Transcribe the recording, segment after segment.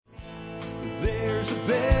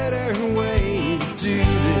better way to do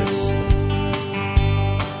this.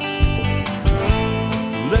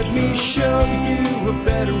 Let me show you a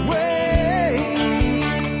better way.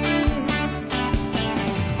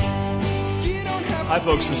 Hi,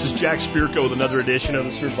 folks. This is Jack Spirko with another edition of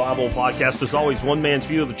the Survival Podcast. As always, one man's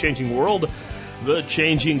view of the changing world, the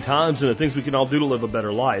changing times, and the things we can all do to live a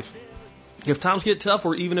better life. If times get tough,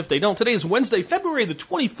 or even if they don't. Today is Wednesday, February the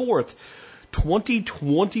 24th,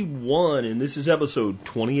 2021, and this is episode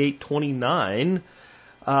 2829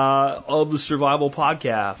 of the Survival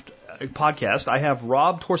Podcast. I have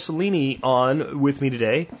Rob Torcellini on with me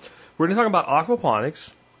today. We're going to talk about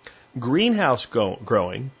aquaponics, greenhouse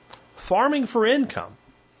growing, farming for income,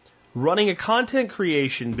 running a content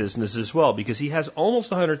creation business as well, because he has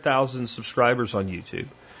almost 100,000 subscribers on YouTube.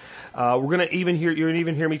 You're going to even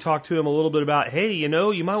hear me talk to him a little bit about, hey, you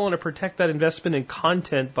might want to protect that investment in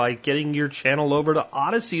content by getting your channel over to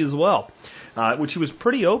Odyssey as well, which he was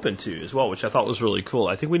pretty open to as well, which I thought was really cool.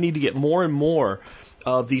 I think we need to get more and more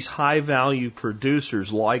of these high-value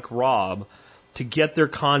producers like Rob to get their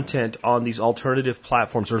content on these alternative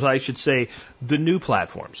platforms, or I should say the new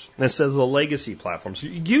platforms, instead of the legacy platforms.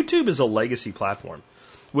 YouTube is a legacy platform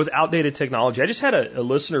with outdated technology. I just had a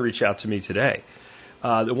listener reach out to me today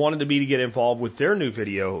that wanted me to get involved with their new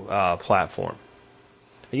video platform.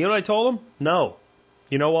 And you know what I told them? No.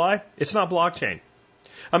 You know why? It's not blockchain.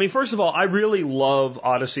 I mean, first of all, I really love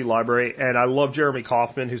Odyssey Library, and I love Jeremy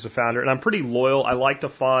Kaufman, who's the founder, and I'm pretty loyal. I like to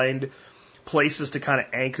find places to kind of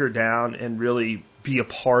anchor down and really be a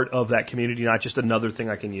part of that community, not just another thing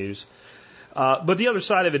I can use. But the other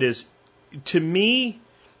side of it is, to me,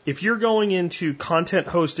 if you're going into content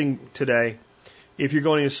hosting today, if you're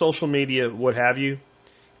going into social media, what have you,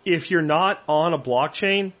 if you're not on a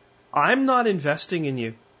blockchain, I'm not investing in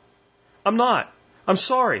you. I'm not. I'm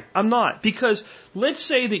sorry. I'm not. Because let's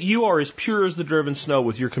say that you are as pure as the driven snow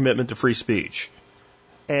with your commitment to free speech,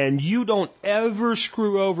 and you don't ever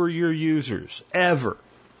screw over your users, ever.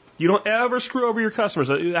 You don't ever screw over your customers.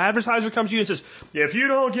 An advertiser comes to you and says, if you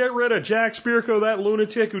don't get rid of Jack Spirko, that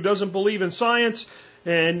lunatic who doesn't believe in science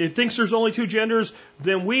and it thinks there's only two genders,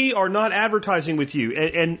 then we are not advertising with you.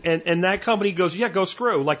 And that company goes, yeah, go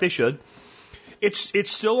screw, like they should.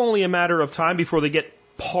 It's still only a matter of time before they get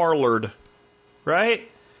parlored, right?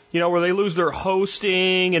 Where they lose their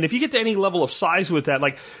hosting. And if you get to any level of size with that,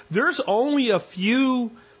 like, there's only a few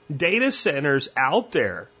data centers out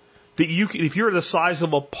there that you can, if you're the size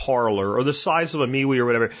of a Parler or the size of a MeWe or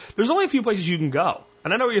whatever, there's only a few places you can go.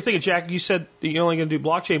 And I know what you're thinking, Jack. You said that you're only going to do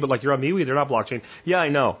blockchain, but like you're on MeWe, they're not blockchain. Yeah, I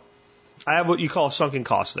know. I have what you call a sunken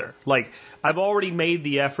cost there. Like, I've already made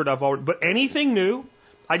the effort. But anything new,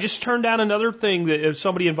 I just turned down another thing that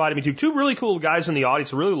somebody invited me to. Two really cool guys in the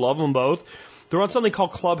audience. I really love them both. They're on something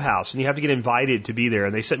called Clubhouse, and you have to get invited to be there.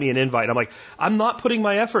 And they sent me an invite. I'm like, I'm not putting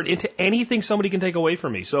my effort into anything somebody can take away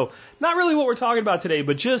from me. So not really what we're talking about today,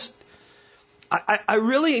 but just I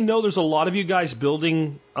really know there's a lot of you guys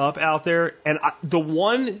building up out there. And the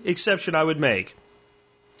one exception I would make,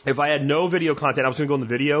 if I had no video content, I was going to go in the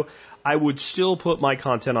video, I would still put my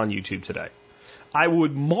content on YouTube today. I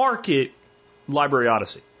would market Library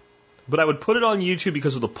Odyssey, but I would put it on YouTube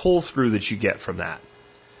because of the pull-through that you get from that.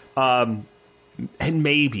 And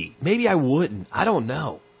maybe I wouldn't. I don't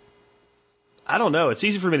know. It's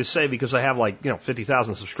easy for me to say because I have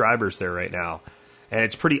 50,000 subscribers there right now. And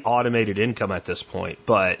it's pretty automated income at this point.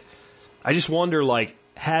 But I just wonder,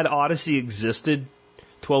 had Odyssey existed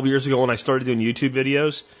 12 years ago when I started doing YouTube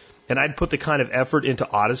videos, and I'd put the kind of effort into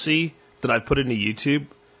Odyssey that I've put into YouTube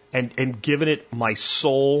and given it my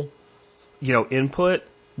sole, input,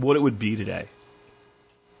 what it would be today.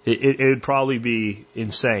 It would probably be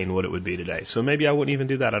insane what it would be today. So maybe I wouldn't even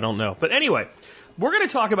do that. I don't know. But anyway, we're going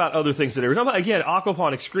to talk about other things today. We're talking about, again,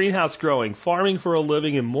 aquaponics, greenhouse growing, farming for a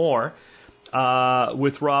living, and more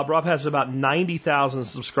with Rob. Rob has about 90,000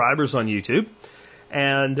 subscribers on YouTube.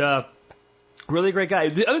 And really great guy.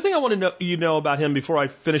 The other thing I want to know about him before I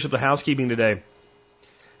finish up the housekeeping today,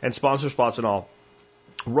 and sponsor spots and all,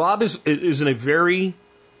 Rob is in a very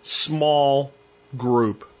small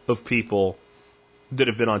group of people that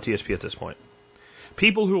have been on TSP at this point.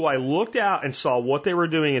 People who I looked out and saw what they were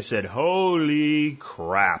doing and said, holy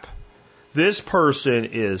crap, this person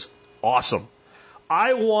is awesome.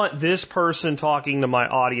 I want this person talking to my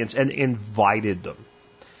audience, and invited them.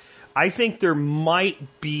 I think there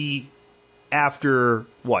might be, after,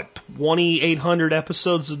 2,800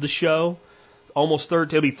 episodes of the show,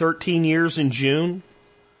 it'll be 13 years in June,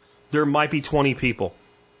 there might be 20 people.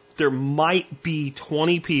 There might be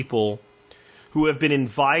 20 people who have been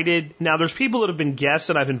invited. Now, there's people that have been guests,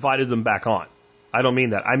 and I've invited them back on. I don't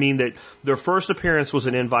mean that. I mean that their first appearance was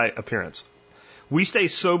an invite appearance. We stay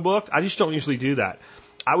so booked, I just don't usually do that.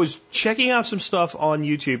 I was checking out some stuff on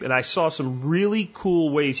YouTube, and I saw some really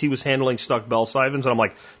cool ways he was handling stuck bell siphons, and I'm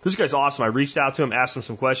like, this guy's awesome. I reached out to him, asked him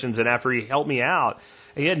some questions, and after he helped me out,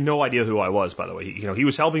 and he had no idea who I was, by the way. He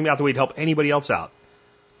was helping me out the way he'd help anybody else out.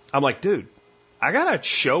 I'm like, dude, I got a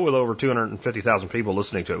show with over 250,000 people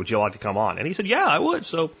listening to it. Would you like to come on? And he said, yeah, I would.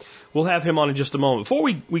 So we'll have him on in just a moment. Before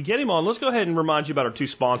we get him on, let's go ahead and remind you about our two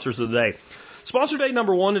sponsors of the day. Sponsor day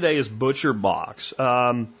number one today is Butcher Box.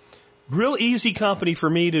 Real easy company for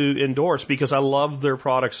me to endorse because I love their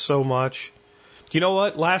products so much. You know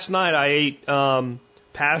what? Last night I ate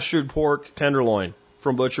pastured pork tenderloin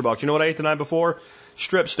from Butcher Box. You know what I ate the night before?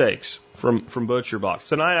 Strip steaks from Butcher Box.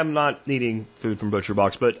 Tonight I'm not eating food from Butcher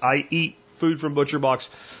Box, but I eat food from Butcher Box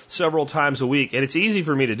several times a week, and it's easy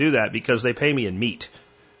for me to do that because they pay me in meat.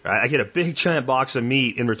 Right? I get a big giant box of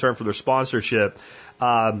meat in return for their sponsorship,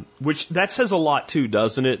 which that says a lot too,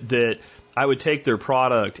 doesn't it? That I would take their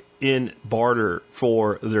product in barter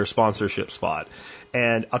for their sponsorship spot.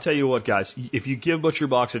 And I'll tell you what, guys, if you give Butcher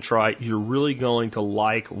Box a try, you're really going to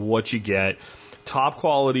like what you get. Top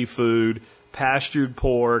quality food, pastured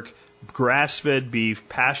pork, grass-fed beef,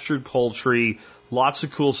 pastured poultry, lots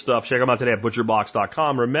of cool stuff. Check them out today at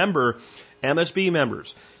butcherbox.com. Remember, MSB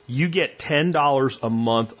members, you get $10 a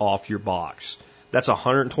month off your box. That's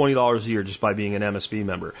 $120 a year just by being an MSB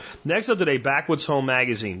member. Next up today, Backwoods Home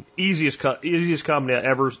Magazine. Easiest company I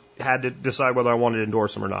ever had to decide whether I wanted to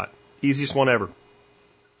endorse them or not. Easiest one ever.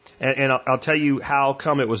 And I'll tell you how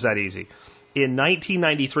come it was that easy. In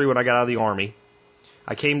 1993, when I got out of the Army,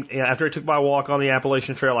 after I took my walk on the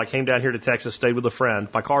Appalachian Trail, I came down here to Texas, stayed with a friend.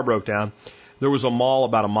 My car broke down. There was a mall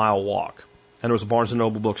about a mile walk, and there was a Barnes &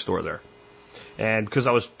 Noble bookstore there. And because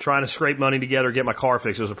I was trying to scrape money together, get my car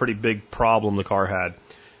fixed, it was a pretty big problem the car had.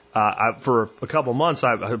 For a couple months,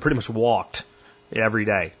 I pretty much walked every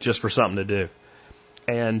day just for something to do.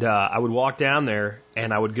 And I would walk down there,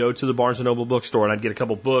 and I would go to the Barnes & Noble bookstore, and I'd get a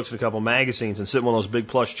couple books and a couple magazines and sit in one of those big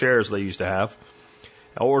plush chairs they used to have.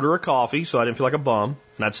 I'd order a coffee so I didn't feel like a bum,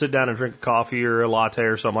 and I'd sit down and drink a coffee or a latte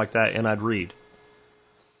or something like that, and I'd read.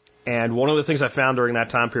 And one of the things I found during that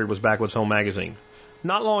time period was Backwoods Home Magazine.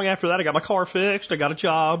 Not long after that, I got my car fixed, I got a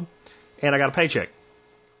job, and I got a paycheck.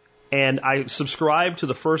 And I subscribed to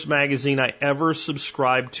the first magazine I ever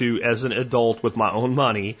subscribed to as an adult with my own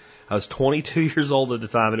money. I was 22 years old at the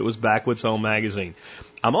time, and it was Backwoods Home Magazine.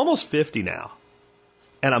 I'm almost 50 now,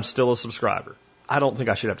 and I'm still a subscriber. I don't think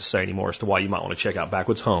I should have to say any more as to why you might want to check out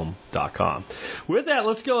backwoodshome.com. With that,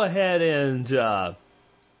 let's go ahead and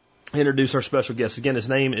introduce our special guest. Again, his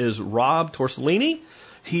name is Rob Torcellini.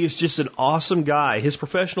 He is just an awesome guy. His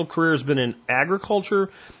professional career has been in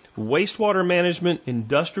agriculture, wastewater management,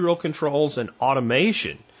 industrial controls, and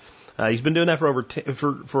automation. He's been doing that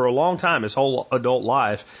for a long time, his whole adult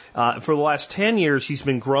life. For the last 10 years, he's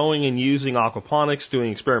been growing and using aquaponics,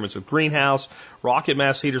 doing experiments with greenhouse, rocket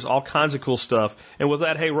mass heaters, all kinds of cool stuff. And with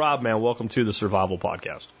that, hey, Rob, man, welcome to the Survival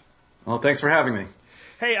Podcast. Well, thanks for having me.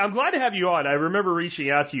 Hey, I'm glad to have you on. I remember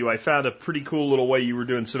reaching out to you. I found a pretty cool little way you were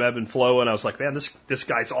doing some ebb and flow, and I was like, man, this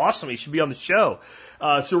guy's awesome. He should be on the show.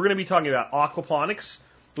 So we're going to be talking about aquaponics,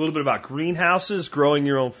 a little bit about greenhouses, growing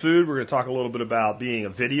your own food. We're going to talk a little bit about being a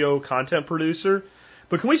video content producer.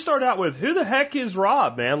 But can we start out with, who the heck is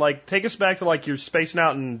Rob, man? Like, take us back to, like, you're spacing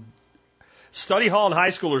out in study hall in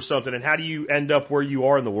high school or something, and how do you end up where you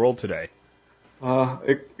are in the world today?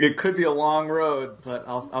 It could be a long road, but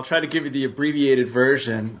I'll try to give you the abbreviated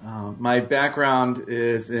version. My background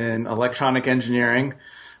is in electronic engineering,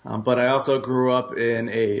 but I also grew up in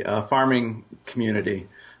a farming community.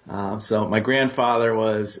 So my grandfather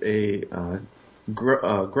was a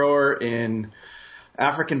grower in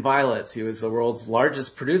African violets. He was the world's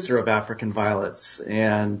largest producer of African violets,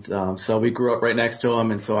 and so we grew up right next to him.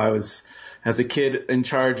 And so I was, as a kid, in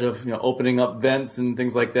charge of opening up vents and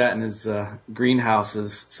things like that in his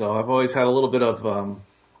greenhouses. So I've always had a little bit of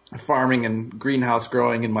farming and greenhouse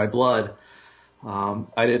growing in my blood.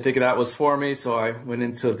 I didn't think that was for me, so I went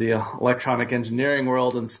into the electronic engineering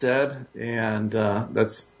world instead, and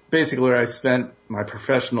that's basically where I spent my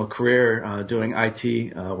professional career doing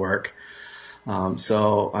IT work.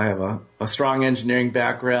 So I have a strong engineering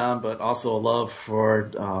background, but also a love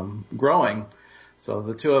for growing. So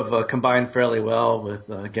the two have combined fairly well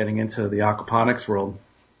with getting into the aquaponics world.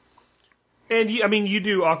 And you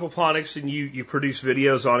do aquaponics and you produce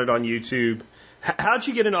videos on it on YouTube. How'd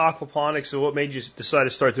you get into aquaponics, and what made you decide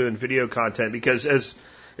to start doing video content? Because as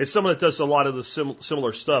someone that does a lot of the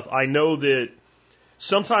similar stuff, I know that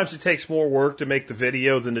sometimes it takes more work to make the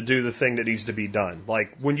video than to do the thing that needs to be done.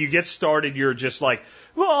 Like when you get started, you're just like,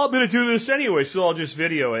 well, I'm going to do this anyway, so I'll just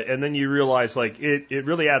video it. And then you realize like it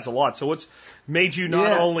really adds a lot. So what's made you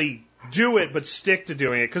not only do it, but stick to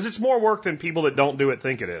doing it? Because it's more work than people that don't do it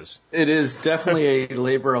think it is. It is definitely a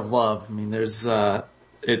labor of love. I mean, there's, I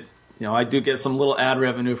do get some little ad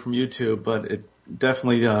revenue from YouTube, but it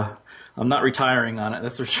definitely, I'm not retiring on it,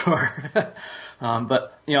 that's for sure.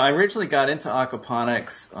 But I originally got into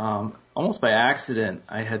aquaponics almost by accident.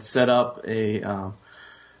 I had set up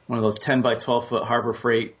one of those 10 by 12 foot Harbor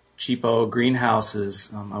Freight cheapo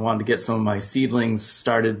greenhouses. I wanted to get some of my seedlings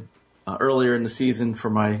started earlier in the season for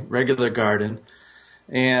my regular garden.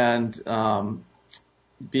 And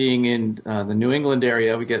being in the New England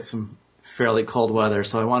area, we get some fairly cold weather,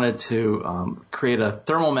 so I wanted to create a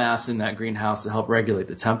thermal mass in that greenhouse to help regulate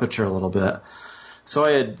the temperature a little bit. So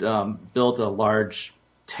I had built a large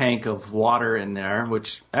tank of water in there,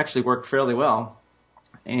 which actually worked fairly well.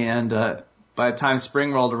 And by the time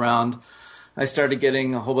spring rolled around, I started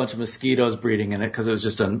getting a whole bunch of mosquitoes breeding in it because it was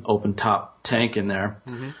just an open top tank in there.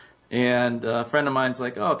 Mm-hmm. And a friend of mine's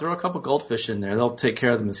like, oh, throw a couple goldfish in there. They'll take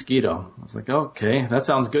care of the mosquito. I was like, okay, that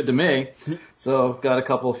sounds good to me. So got a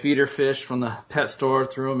couple of feeder fish from the pet store,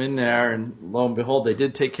 threw them in there, and lo and behold, they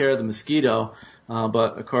did take care of the mosquito.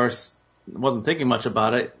 But, of course, I wasn't thinking much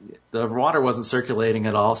about it. The water wasn't circulating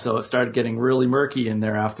at all, so it started getting really murky in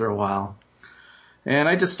there after a while. And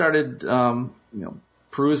I just started,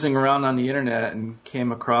 perusing around on the internet and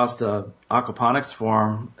came across a aquaponics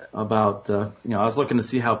forum about, I was looking to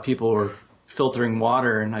see how people were filtering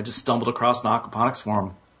water, and I just stumbled across an aquaponics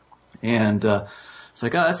forum. And it's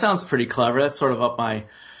like, oh, that sounds pretty clever. That's sort of up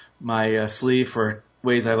my sleeve for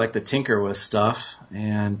ways I like to tinker with stuff.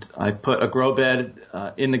 And I put a grow bed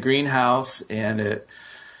in the greenhouse, and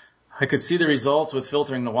I could see the results with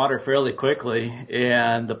filtering the water fairly quickly.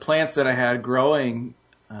 And the plants that I had growing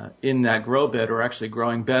in that grow bed were actually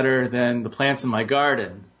growing better than the plants in my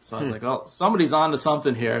garden. So I was like, oh, somebody's on to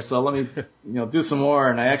something here. So let me, do some more.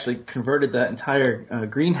 And I actually converted that entire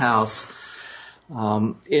greenhouse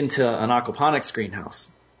into an aquaponics greenhouse.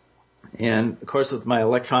 And of course, with my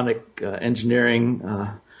electronic engineering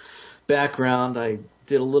background, I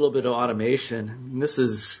did a little bit of automation. And this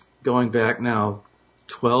is going back now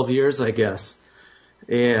 12 years, I guess.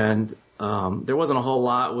 And there wasn't a whole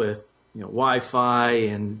lot with Wi-Fi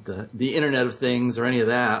and the Internet of Things or any of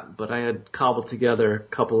that, but I had cobbled together a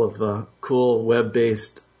couple of cool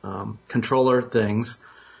web-based controller things,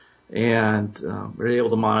 and we were able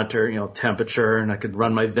to monitor, temperature, and I could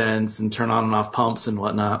run my vents and turn on and off pumps and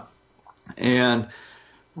whatnot. And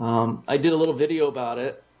I did a little video about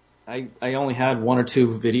it. I only had one or two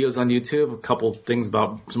videos on YouTube, a couple things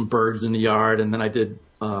about some birds in the yard, and then I did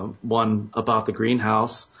one about the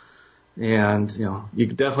greenhouse. And, you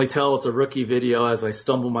can definitely tell it's a rookie video as I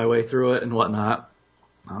stumble my way through it and whatnot.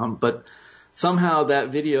 But somehow that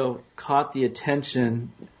video caught the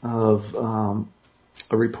attention of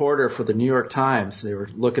a reporter for the New York Times. They were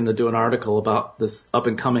looking to do an article about this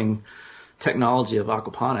up-and-coming technology of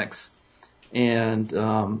aquaponics. And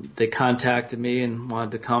they contacted me and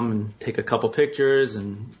wanted to come and take a couple pictures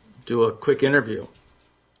and do a quick interview.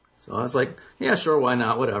 So I was like, yeah, sure, why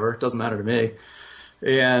not, whatever, it doesn't matter to me.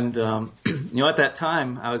 And, at that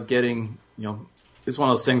time, I was getting, it's one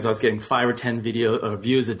of those things, I was getting 5 or 10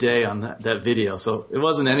 views a day on that video. So it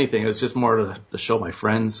wasn't anything. It was just more to show my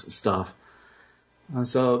friends stuff.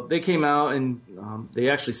 So they came out and they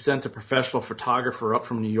actually sent a professional photographer up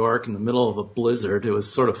from New York in the middle of a blizzard. It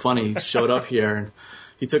was sort of funny. He showed up here and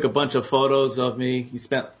he took a bunch of photos of me. He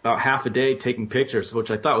spent about half a day taking pictures, which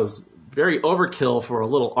I thought was very overkill for a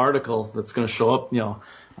little article that's going to show up,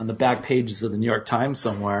 on the back pages of the New York Times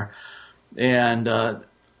somewhere. And I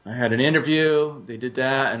had an interview. They did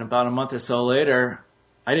that, and about a month or so later,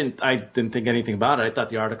 I didn't think anything about it. I thought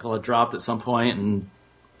the article had dropped at some point, and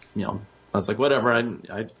I was like, whatever.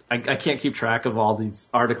 I can't keep track of all these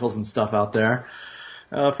articles and stuff out there.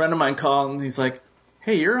 A friend of mine called, and he's like,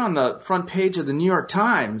 hey, you're on the front page of the New York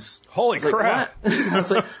Times. Holy crap. Like, what? I was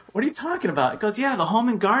like, what are you talking about? He goes, yeah, the home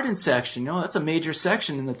and garden section. That's a major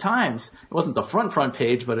section in the Times. It wasn't the front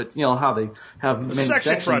page, but it's, how they have many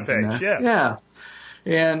sections front page, yeah. Yeah.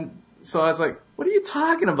 And so I was like, what are you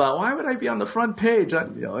talking about? Why would I be on the front page?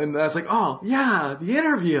 And I was like, oh, yeah, the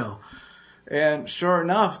interview. And sure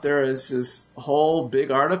enough, there is this whole big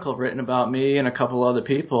article written about me and a couple other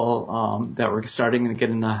people that were starting to get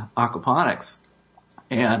into aquaponics.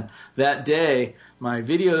 And that day, my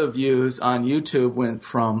video views on YouTube went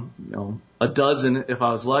from, a dozen, if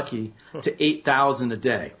I was lucky, to 8,000 a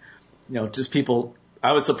day. Just people,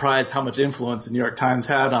 I was surprised how much influence the New York Times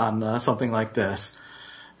had on something like this.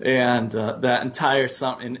 And that entire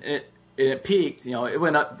summer, and it peaked. It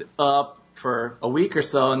went up for a week or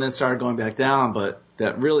so, and then started going back down. But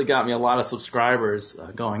that really got me a lot of subscribers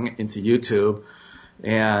going into YouTube.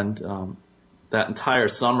 And that entire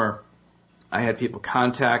summer, I had people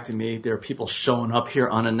contacting me. There were people showing up here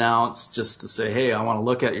unannounced just to say, "Hey, I want to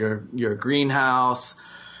look at your greenhouse."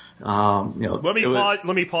 Let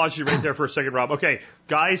me pause you right there for a second, Rob. Okay,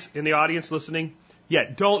 guys in the audience listening,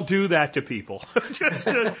 don't do that to people. Just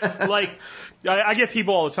I get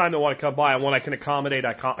people all the time that want to come by, and when I can accommodate,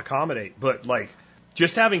 I accommodate. But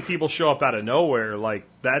just having people show up out of nowhere,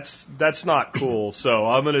 that's not cool. So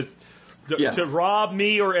I'm gonna to Rob,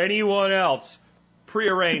 me, or anyone else,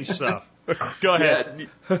 prearrange stuff. Go ahead.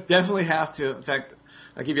 Yeah, definitely have to. In fact,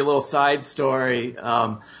 I'll give you a little side story.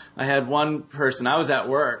 I had one person, I was at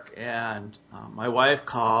work, and my wife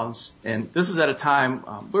calls, and this is at a time,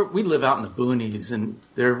 we live out in the boonies, and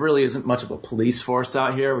there really isn't much of a police force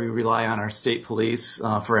out here. We rely on our state police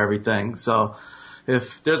for everything. So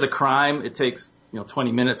if there's a crime, it takes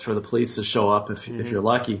 20 minutes for the police to show up if you're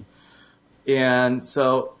lucky. And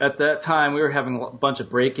so at that time, we were having a bunch of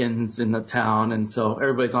break-ins in the town, and so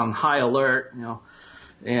everybody's on high alert,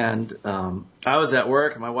 And I was at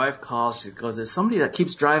work, and my wife calls. She goes, "There's somebody that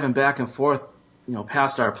keeps driving back and forth,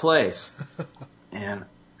 past our place." And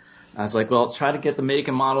I was like, "Well, try to get the make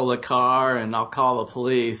and model of the car, and I'll call the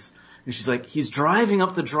police." And she's like, "He's driving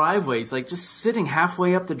up the driveway. He's just sitting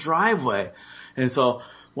halfway up the driveway." And so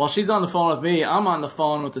while she's on the phone with me, I'm on the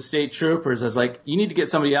phone with the state troopers. I was like, "You need to get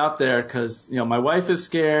somebody out there because my wife is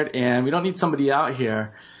scared, and we don't need somebody out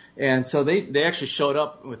here." And so they actually showed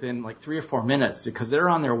up within 3 or 4 minutes because they're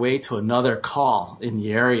on their way to another call in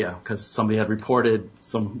the area because somebody had reported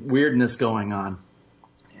some weirdness going on.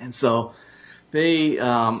 And so they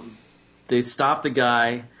stopped the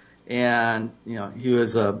guy, and he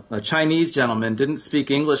was a Chinese gentleman, didn't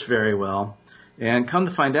speak English very well. And come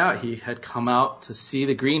to find out, he had come out to see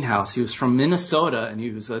the greenhouse. He was from Minnesota, and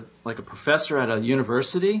he was a professor at a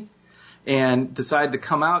university, and decided to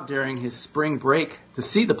come out during his spring break to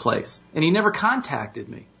see the place. And he never contacted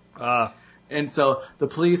me. And so the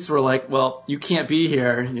police were like, "Well, you can't be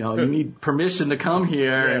here. You need permission to come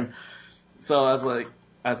here." Yeah. And so I was like,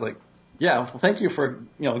 "Yeah, well, thank you for,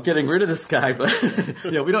 getting rid of this guy, but,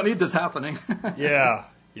 we don't need this happening." Yeah.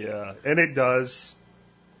 And it does.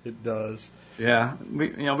 It does. Yeah.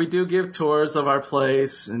 We do give tours of our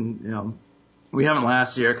place, and, we haven't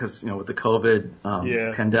last year because, with the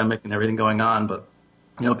COVID pandemic and everything going on. But,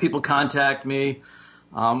 people contact me.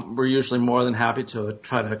 We're usually more than happy to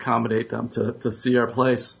try to accommodate them to see our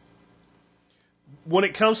place. When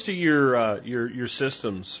it comes to your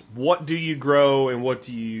systems, what do you grow and what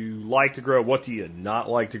do you like to grow? What do you not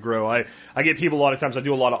like to grow? I get people a lot of times. I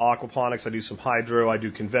do a lot of aquaponics. I do some hydro. I do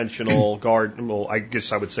conventional garden. Well, I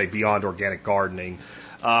guess I would say beyond organic gardening.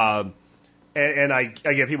 And I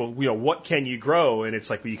get people, what can you grow? And it's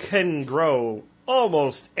like, well, you can grow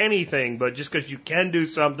almost anything, but just because you can do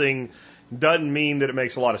something doesn't mean that it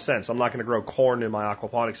makes a lot of sense. I'm not going to grow corn in my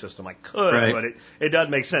aquaponics system. I could, right, but it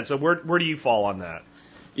doesn't make sense. So where do you fall on that?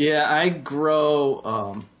 Yeah, I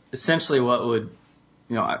grow essentially what would,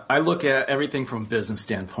 I look at everything from a business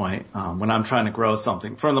standpoint when I'm trying to grow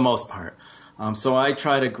something, for the most part. So I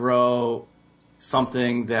try to grow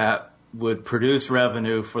something that would produce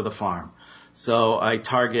revenue for the farm. So I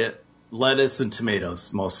target lettuce and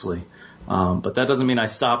tomatoes mostly. But that doesn't mean I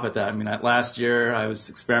stop at that. I mean, last year I was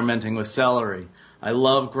experimenting with celery. I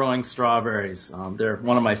love growing strawberries. They're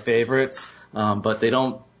one of my favorites, but they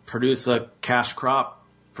don't produce a cash crop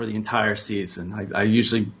for the entire season. I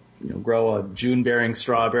usually grow a June-bearing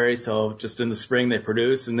strawberry, so just in the spring they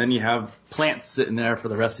produce, and then you have plants sitting there for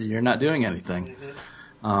the rest of the year not doing anything.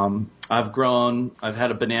 Mm-hmm. I've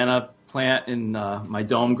had a banana plant in my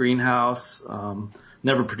dome greenhouse.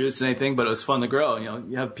 Never produced anything, but it was fun to grow.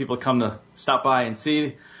 You have people come to stop by and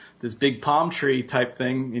see this big palm tree type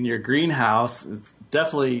thing in your greenhouse. It's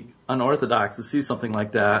definitely unorthodox to see something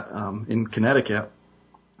like that in Connecticut.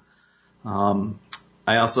 I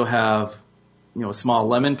also have, a small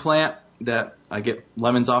lemon plant that I get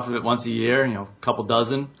lemons off of it once a year, a couple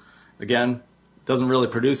dozen. Again, doesn't really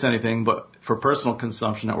produce anything, but for personal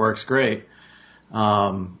consumption, it works great.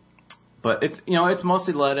 But it's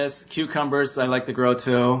mostly lettuce, cucumbers I like to grow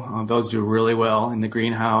too. Those do really well in the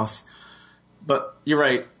greenhouse. But you're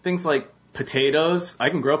right, things like potatoes,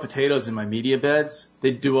 I can grow potatoes in my media beds.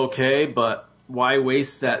 They do okay, but why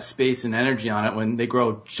waste that space and energy on it when they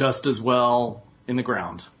grow just as well in the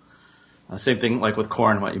ground? Same thing like with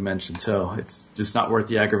corn, what you mentioned too. It's just not worth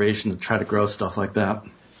the aggravation to try to grow stuff like that.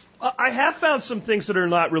 I have found some things that are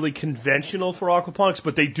not really conventional for aquaponics,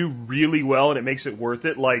 but they do really well, and it makes it worth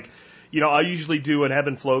it. Like, I usually do an ebb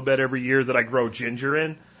and flow bed every year that I grow ginger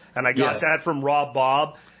in, and I got that from Rob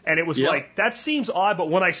Bob, and it was like, that seems odd, but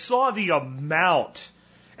when I saw the amount,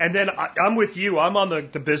 and then I'm with you, I'm on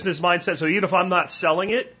the business mindset, so even if I'm not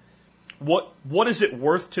selling it, what is it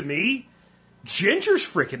worth to me? Ginger's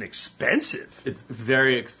freaking expensive. It's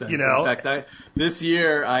very expensive. In fact, this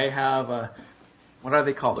year I have what are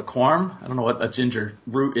they called? A corm? I don't know what a ginger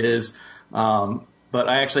root is, but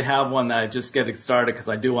I actually have one that I just getting started because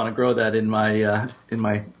I do want to grow that in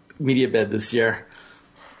my media bed this year.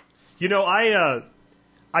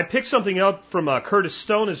 I picked something up from Curtis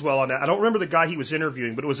Stone as well on that. I don't remember the guy he was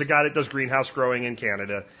interviewing, but it was a guy that does greenhouse growing in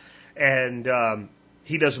Canada, and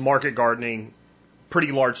he does market gardening,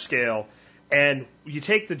 pretty large scale. And you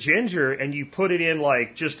take the ginger and you put it in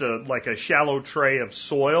like just a shallow tray of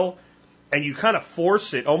soil, and you kind of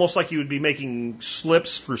force it, almost like you would be making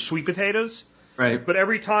slips for sweet potatoes. Right. But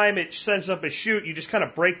every time it sends up a shoot, you just kind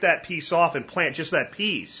of break that piece off and plant just that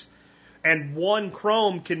piece. And one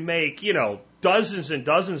chrome can make, dozens and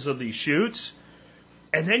dozens of these shoots.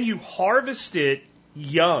 And then you harvest it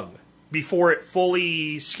young before it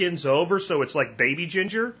fully skins over, so it's like baby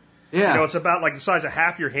ginger. Yeah. It's about like the size of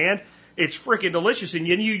half your hand. It's freaking delicious, and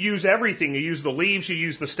then you use everything. You use the leaves, you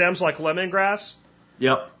use the stems like lemongrass.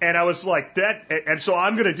 Yep. And I was like that, and so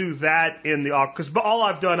I'm going to do that in the because all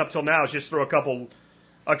I've done up till now is just throw a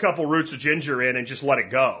couple roots of ginger in and just let it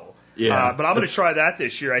go. Yeah. But I'm going to try that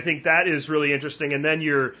this year. I think that is really interesting. And then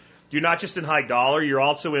you're not just in high dollar. You're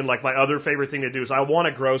also in like my other favorite thing to do is I want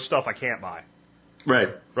to grow stuff I can't buy. Right.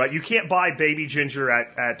 Right. You can't buy baby ginger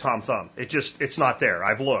at Tom Thumb. It's not there.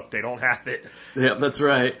 I've looked. They don't have it. Yeah, that's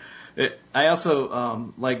right. I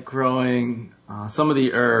also like growing some of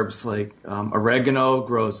the herbs, like oregano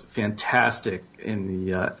grows fantastic in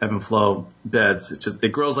the ebb and flow beds.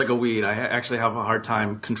 It grows like a weed. I actually have a hard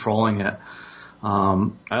time controlling it.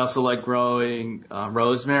 I also like growing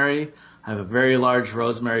rosemary. I have a very large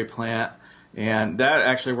rosemary plant, and that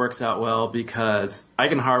actually works out well because I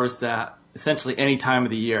can harvest that essentially any time of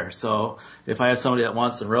the year. So if I have somebody that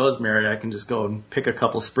wants the rosemary, I can just go and pick a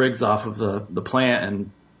couple sprigs off of the plant,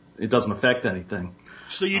 and it doesn't affect anything.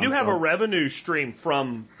 So you do have a revenue stream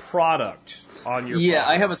from product on your Yeah,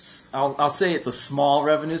 farm. I have I'll say it's a small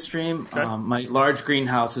revenue stream. Okay. My large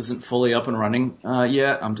greenhouse isn't fully up and running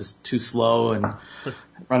yet. I'm just too slow and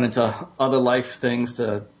run into other life things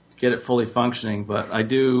to get it fully functioning. But I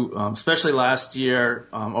do, especially last year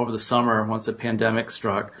over the summer once the pandemic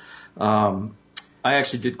struck, I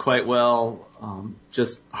actually did quite well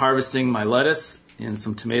just harvesting my lettuce and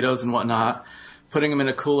some tomatoes and whatnot, putting them in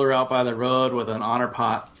a cooler out by the road with an honor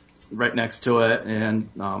pot right next to it. And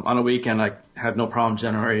on a weekend, I had no problem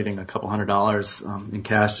generating a couple $100 in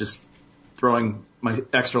cash just throwing my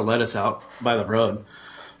extra lettuce out by the road.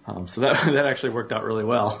 So that actually worked out really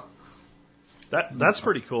well. That's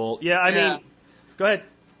pretty cool. Yeah, I mean, go ahead.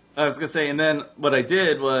 I was going to say, and then what I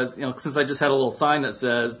did was, since I just had a little sign that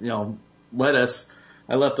says, lettuce,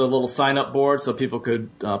 I left a little sign-up board so people could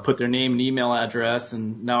put their name and email address,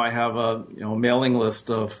 and now I have a mailing list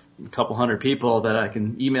of a couple hundred people that I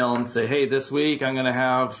can email and say, hey, this week I'm going to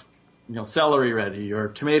have celery ready or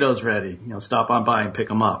tomatoes ready. Stop on by and pick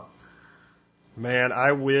them up. Man,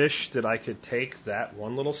 I wish that I could take that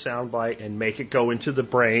one little soundbite and make it go into the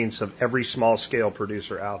brains of every small-scale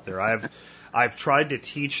producer out there. I've tried to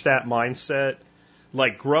teach that mindset.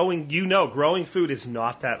 Like growing food is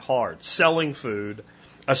not that hard. Selling food,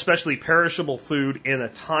 especially perishable food, in a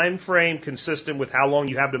time frame consistent with how long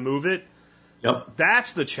you have to move it,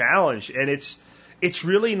 that's the challenge. And it's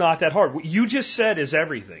really not that hard. What you just said is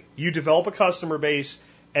everything. You develop a customer base,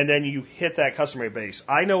 and then you hit that customer base.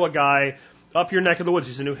 I know a guy up your neck of the woods.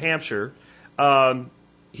 He's in New Hampshire.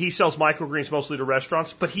 He sells microgreens mostly to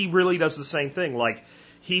restaurants, but he really does the same thing. Like,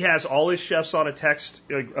 he has all his chefs on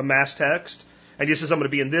a mass text, and he says, I'm going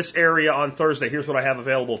to be in this area on Thursday. Here's what I have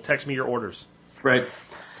available. Text me your orders. Right.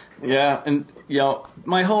 Yeah, and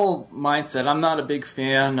my whole mindset, I'm not a big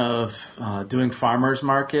fan of doing farmers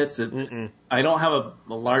markets. I don't have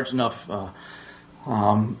a large enough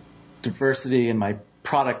diversity in my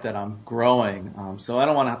product that I'm growing. So I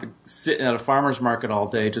don't want to have to sit at a farmer's market all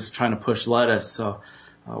day just trying to push lettuce. So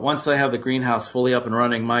once I have the greenhouse fully up and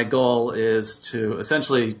running, my goal is to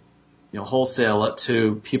essentially wholesale it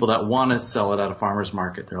to people that want to sell it at a farmer's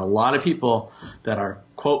market. There are a lot of people that are,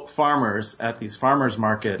 quote, farmers at these farmer's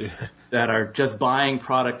markets that are just buying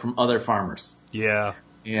product from other farmers. Yeah.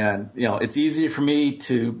 And, it's easier for me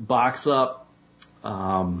to box up,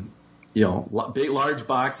 big, large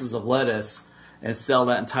boxes of lettuce and sell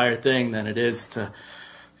that entire thing than it is to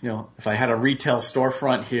if I had a retail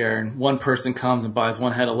storefront here and one person comes and buys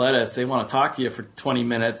one head of lettuce, they want to talk to you for 20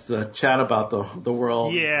 minutes to chat about the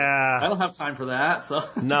world. Yeah. I don't have time for that. So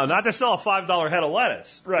no, not to sell a $5 head of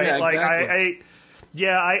lettuce. Right. Yeah, like exactly.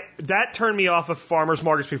 that turned me off of farmers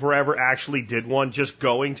markets before I ever actually did one, just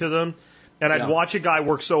going to them. And I'd watch a guy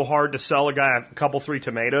work so hard to sell a guy a couple, 3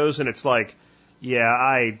 tomatoes, and it's like,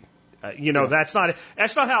 that's not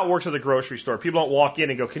how it works at the grocery store. People don't walk in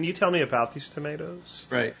and go, "Can you tell me about these tomatoes?"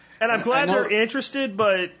 Right. And I'm glad they're interested,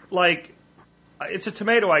 but like, it's a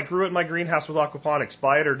tomato. I grew it in my greenhouse with aquaponics.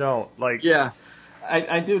 Buy it or don't. Like, yeah,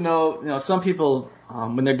 I do know. Some people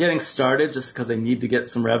when they're getting started, just because they need to get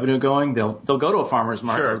some revenue going, they'll go to a farmer's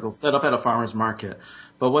market. Sure. Or they'll set up at a farmer's market.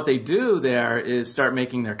 But what they do there is start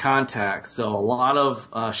making their contacts. So a lot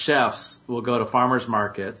of chefs will go to farmers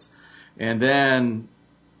markets, and then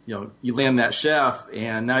you land that chef,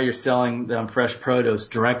 and now you're selling them fresh produce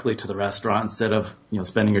directly to the restaurant instead of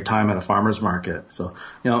spending your time at a farmer's market. So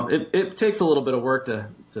it takes a little bit of work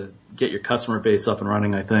to get your customer base up and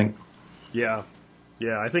running, I think. Yeah.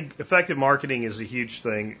 I think effective marketing is a huge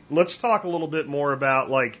thing. Let's talk a little bit more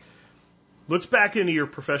about let's back into your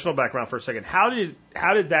professional background for a second. How did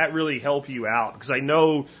that really help you out? Because I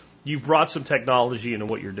know you've brought some technology into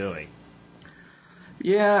what you're doing.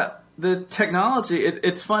 Yeah, the technology.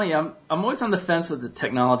 It's funny. I'm always on the fence with the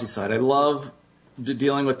technology side. I love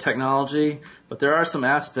dealing with technology, but there are some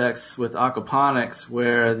aspects with aquaponics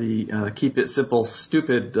where the keep it simple,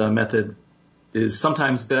 stupid method is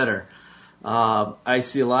sometimes better. I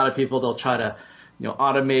see a lot of people. They'll try to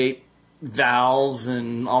automate valves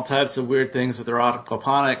and all types of weird things with their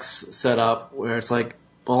aquaponics setup, where it's like,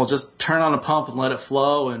 well, just turn on a pump and let it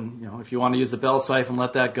flow, and if you want to use a bell siphon,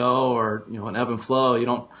 let that go, or an ebb and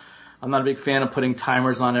flow. I'm not a big fan of putting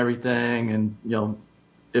timers on everything, and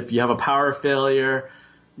if you have a power failure,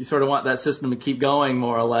 you sort of want that system to keep going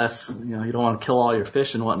more or less. You don't want to kill all your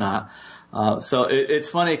fish and whatnot. So it's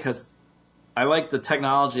funny because I like the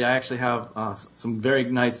technology. I actually have some very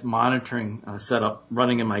nice monitoring setup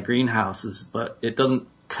running in my greenhouses, but it doesn't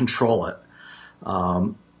control it.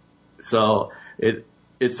 So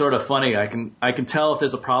it's sort of funny. I can tell if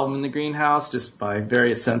there's a problem in the greenhouse just by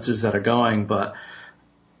various sensors that are going, but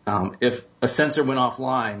if a sensor went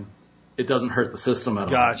offline, it doesn't hurt the system at all.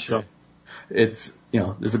 Gotcha. So it's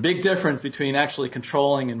there's a big difference between actually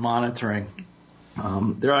controlling and monitoring.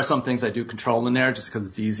 There are some things I do control in there just because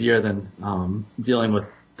it's easier than dealing with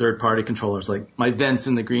third-party controllers. Like my vents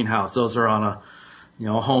in the greenhouse, those are on a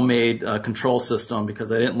homemade control system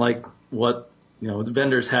because I didn't like what the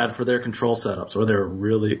vendors had for their control setups, or they're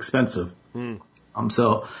really expensive.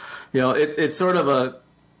 So it's sort of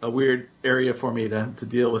a weird area for me to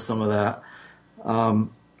deal with some of that.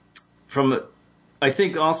 I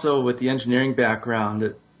think also with the engineering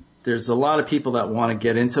background, there's a lot of people that want to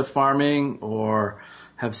get into farming or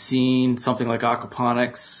have seen something like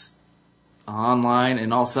aquaponics online,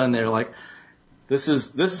 and all of a sudden they're like, this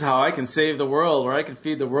is how I can save the world, or I can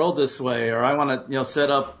feed the world this way, or I want to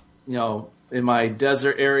set up in my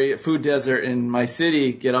desert area, food desert in my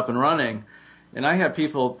city, get up and running. And I have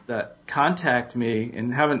people that contact me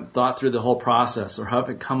and haven't thought through the whole process or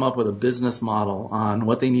haven't come up with a business model on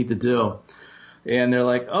what they need to do. And they're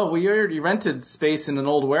like, oh, well, you already rented space in an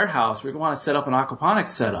old warehouse. We want to set up an aquaponics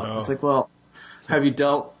setup. Oh. It's like, well, have you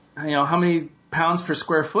dealt, how many pounds per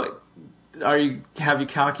square foot have you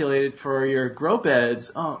calculated for your grow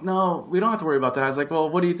beds? Oh, no, we don't have to worry about that. I was like, well,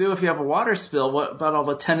 what do you do if you have a water spill? What about all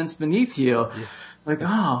the tenants beneath you? Yeah. Like,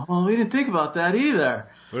 oh, well, we didn't think about that either.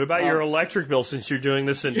 What about your electric bill, since you're doing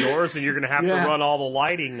this indoors and you're going to have to run all the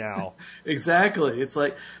lighting now? Exactly. It's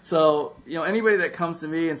like, so, anybody that comes to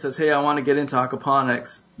me and says, hey, I want to get into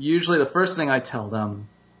aquaponics, usually the first thing I tell them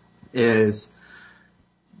is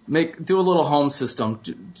do a little home system.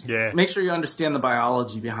 Yeah. Make sure you understand the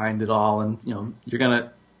biology behind it all. And, you're going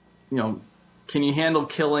to, can you handle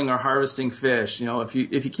killing or harvesting fish? If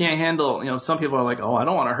you can't handle, some people are like, oh, I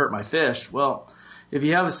don't want to hurt my fish. Well, if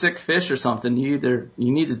you have a sick fish or something, you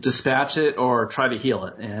need to dispatch it or try to heal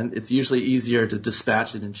it. And it's usually easier to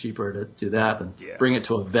dispatch it and cheaper to do that than bring it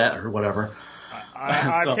to a vet or whatever.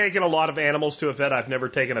 I've taken a lot of animals to a vet. I've never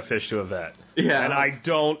taken a fish to a vet. Yeah. And I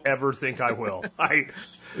don't ever think I will. I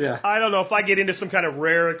don't know. If I get into some kind of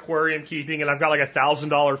rare aquarium keeping and I've got like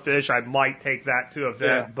 $1,000 fish, I might take that to a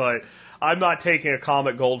vet. But I'm not taking a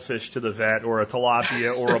comet goldfish to the vet, or a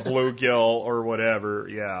tilapia or a bluegill or whatever.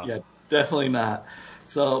 Yeah, definitely not.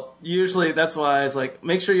 So usually that's why I was like,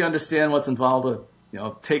 make sure you understand what's involved with,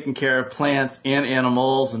 taking care of plants and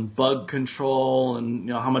animals and bug control, and,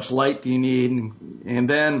 how much light do you need. And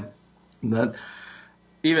then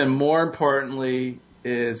even more importantly,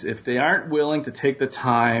 is if they aren't willing to take the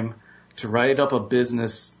time to write up a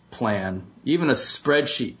business plan, even a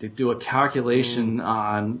spreadsheet to do a calculation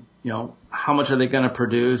on, how much are they going to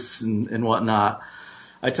produce and whatnot.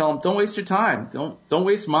 I tell them, don't waste your time. Don't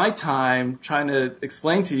waste my time trying to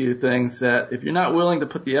explain to you things that if you're not willing to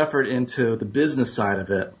put the effort into the business side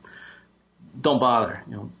of it, don't bother.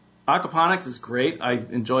 Aquaponics is great. I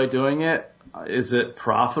enjoy doing it. Is it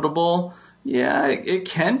profitable? Yeah, it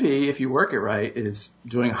can be if you work it right. Is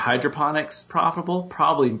doing hydroponics profitable?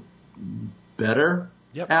 Probably better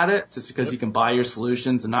at it, just because you can buy your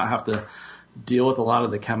solutions and not have to deal with a lot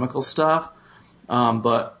of the chemical stuff.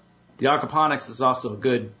 But the aquaponics is also a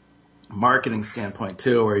good marketing standpoint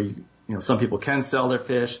too, where some people can sell their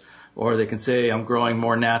fish, or they can say I'm growing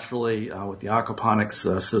more naturally with the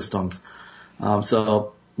aquaponics systems.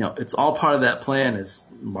 So it's all part of that plan is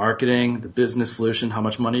marketing, the business solution, how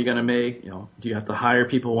much money you're going to make. Do you have to hire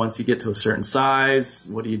people once you get to a certain size?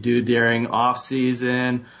 What do you do during off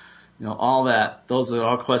season? All that. Those are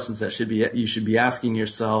all questions that you should be asking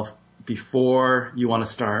yourself before you want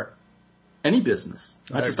to start any business,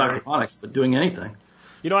 not just aquaponics, but doing anything.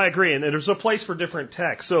 I agree. And there's a place for different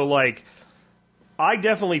tech. So I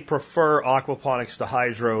definitely prefer aquaponics to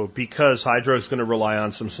hydro because hydro is going to rely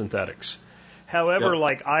on some synthetics. However,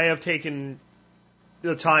 I have taken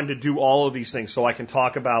the time to do all of these things so I can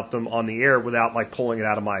talk about them on the air without pulling it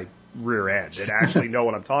out of my rear end and actually know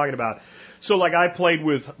what I'm talking about. So I played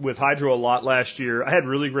with hydro a lot last year. I had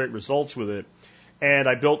really great results with it. And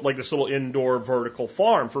I built this little indoor vertical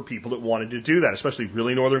farm for people that wanted to do that, especially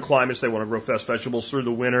really northern climates. They want to grow fresh vegetables through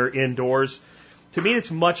the winter indoors. To me,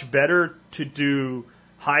 it's much better to do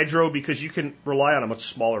hydro because you can rely on a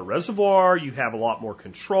much smaller reservoir. You have a lot more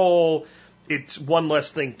control. It's one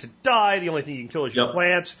less thing to die. The only thing you can kill is your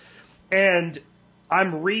plants. And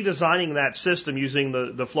I'm redesigning that system using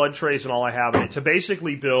the flood trays and all I have in it to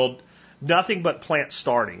basically build nothing but plant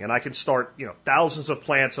starting. And I can start, thousands of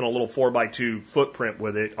plants in a little 4x2 footprint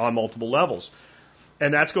with it on multiple levels.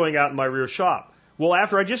 And that's going out in my rear shop. Well,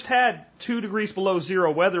 after I just had 2 degrees below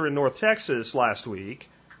zero weather in North Texas last week,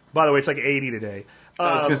 by the way, it's 80 today.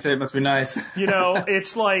 I was going to say it must be nice.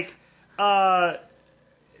 It's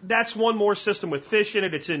that's one more system with fish in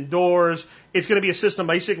it. It's indoors. It's going to be a system.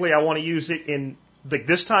 Basically, I want to use it in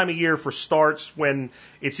this time of year for starts when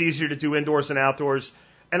it's easier to do indoors than outdoors.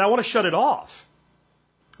 And I want to shut it off.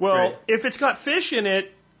 Well, if it's got fish in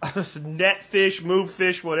it, net fish, move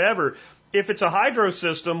fish, whatever, if it's a hydro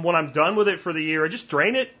system, when I'm done with it for the year, I just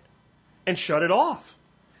drain it and shut it off.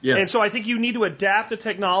 Yes. And so I think you need to adapt the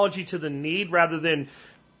technology to the need rather than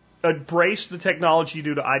embrace the technology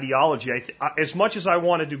due to ideology. As much as I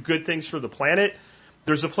want to do good things for the planet,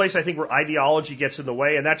 there's a place I think where ideology gets in the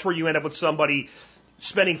way, and that's where you end up with somebody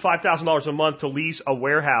spending $5,000 a month to lease a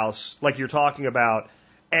warehouse like you're talking about,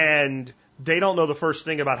 and they don't know the first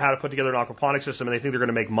thing about how to put together an aquaponics system, and they think they're going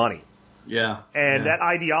to make money. Yeah. And that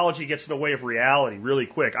ideology gets in the way of reality really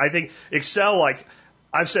quick. I think Excel,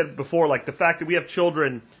 I've said before, the fact that we have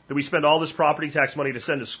children that we spend all this property tax money to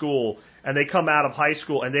send to school, and they come out of high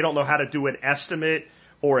school and they don't know how to do an estimate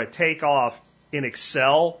or a takeoff in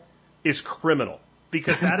Excel is criminal.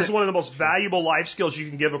 Because that is one of the most valuable life skills you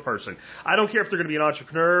can give a person. I don't care if they're going to be an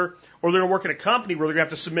entrepreneur or they're going to work in a company where they're going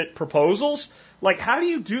to have to submit proposals. How do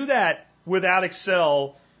you do that without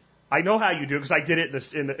Excel? I know how you do it because I did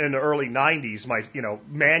it in the early 90s,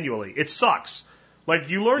 manually. It sucks.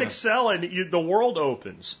 You learn Excel and the world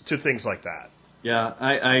opens to things like that. Yeah,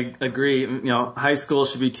 I agree. High school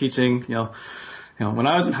should be teaching, when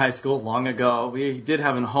I was in high school long ago, we did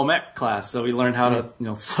have a home ec class, so we learned how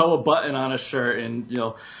to, sew a button on a shirt and,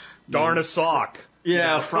 darn a sock.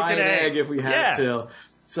 Yeah, fry an egg if we had to.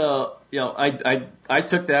 So, I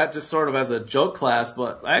took that just sort of as a joke class,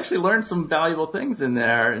 but I actually learned some valuable things in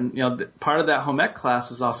there. And, part of that home ec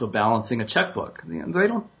class was also balancing a checkbook. They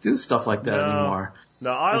don't do stuff like that anymore.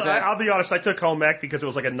 No, I'll be honest. I took home ec because it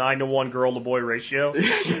was a 9-to-1 girl to boy ratio. I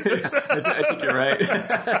think you're right.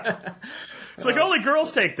 It's only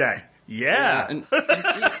girls take that. Yeah.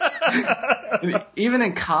 And even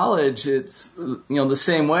in college, it's the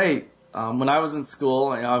same way. When I was in school,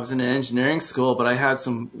 I was in an engineering school, but I had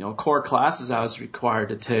some core classes I was required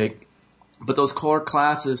to take. But those core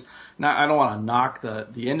classes, now I don't want to knock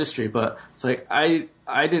the industry, but it's I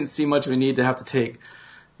didn't see much of a need to have to take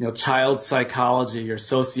child psychology or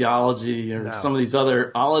sociology or some of these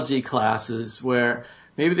other ology classes where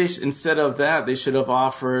maybe they instead of that, they should have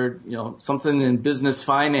offered, something in business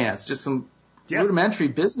finance, just some rudimentary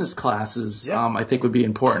business classes, I think would be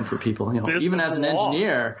important for people, even as an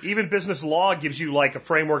engineer. Even business law gives you a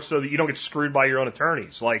framework so that you don't get screwed by your own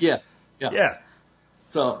attorneys. Yeah.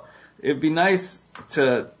 So it'd be nice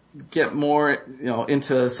to get more,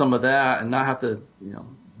 into some of that and not have to,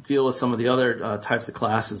 deal with some of the other types of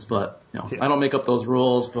classes. But, I don't make up those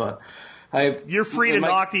rules, but you're free to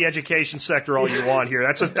knock the education sector all you want here.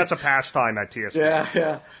 That's a pastime at TSP.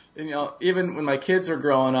 Yeah. And, even when my kids were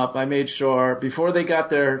growing up, I made sure before they got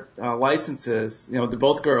their licenses, they're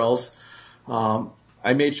both girls,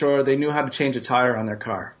 I made sure they knew how to change a tire on their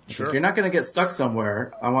car. Sure. If you're not going to get stuck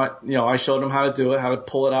somewhere, I showed them how to do it, how to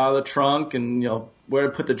pull it out of the trunk and, where to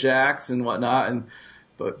put the jacks and whatnot.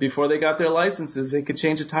 But before they got their licenses, they could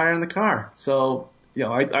change a tire in the car. So,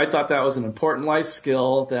 I thought that was an important life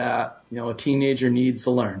skill that, a teenager needs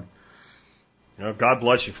to learn. God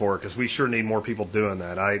bless you for it, because we sure need more people doing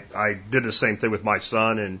that. I did the same thing with my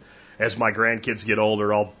son, and as my grandkids get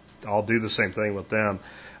older, I'll do the same thing with them.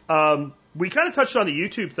 We kind of touched on the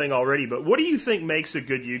YouTube thing already, but what do you think makes a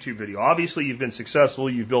good YouTube video? Obviously, you've been successful.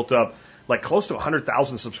 You've built up like close to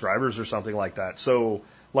 100,000 subscribers or something like that. So,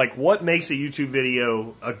 like, what makes a YouTube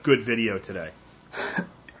video a good video today?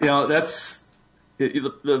 That's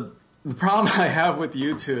the problem I have with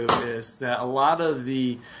YouTube is that a lot of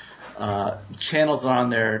the channels on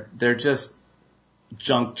there, they're just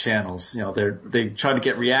junk channels. They try to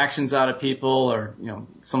get reactions out of people, or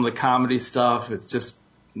some of the comedy stuff. It's just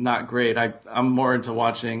not great. I'm more into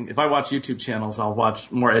watching. If I watch YouTube channels, I'll watch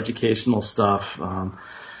more educational stuff.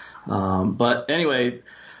 But anyway,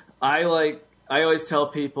 I always tell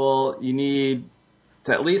people you need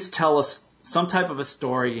to at least tell us some type of a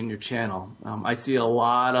story in your channel. I see a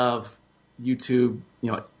lot of YouTube,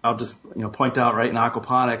 I'll just, point out right in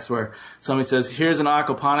aquaponics where somebody says, here's an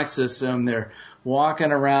aquaponics system. They're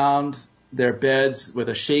walking around their beds with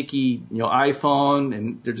a shaky, iPhone,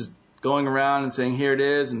 and they're just going around and saying, here it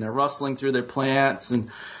is, and they're rustling through their plants, and,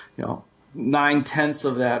 9/10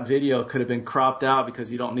 of that video could have been cropped out because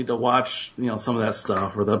you don't need to watch, some of that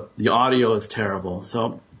stuff, or the audio is terrible.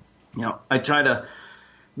 So, I try to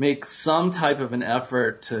make some type of an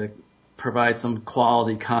effort to provide some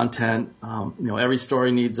quality content. Every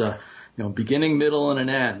story needs a, beginning, middle, and an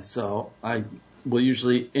end. So I will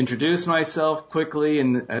usually introduce myself quickly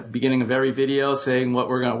at the beginning of every video, saying what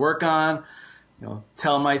we're going to work on,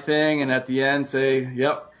 tell my thing, and at the end say,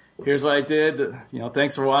 yep, here's what I did.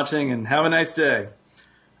 Thanks for watching and have a nice day.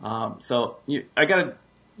 So you have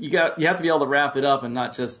to be able to wrap it up and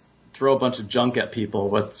not just throw a bunch of junk at people,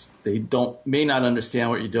 but they may not understand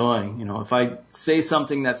what you're doing. If I say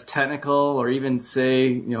something that's technical, or even say,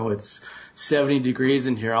 it's 70 degrees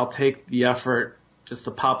in here, I'll take the effort just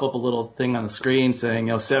to pop up a little thing on the screen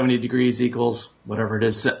saying, 70 degrees equals whatever it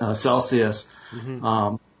is, Celsius.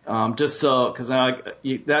 Mm-hmm. Just so, because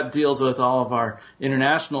that deals with all of our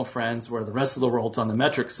international friends where the rest of the world's on the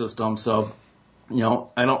metric system. So, I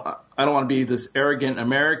don't want to be this arrogant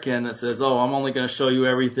American that says, oh, I'm only going to show you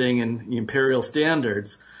everything in imperial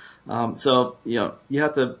standards. So, you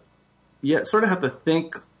sort of have to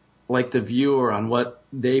think like the viewer on what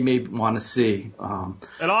they may want to see. And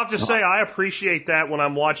I'll have to say, I appreciate that when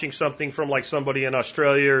I'm watching something from like somebody in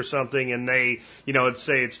Australia or something, and they, let's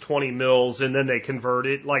say it's 20 mils, and then they convert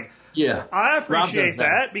it. Like, yeah, I appreciate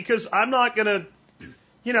that because I'm not going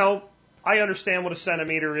to, I understand what a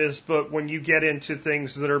centimeter is, but when you get into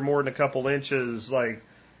things that are more than a couple inches, like,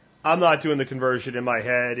 I'm not doing the conversion in my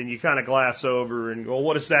head, and you kind of glass over and go,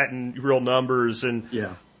 what is that in real numbers? And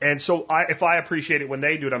yeah. And so if I appreciate it when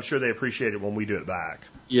they do it, I'm sure they appreciate it when we do it back.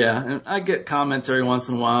 Yeah, and I get comments every once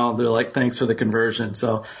in a while. They're like, thanks for the conversion.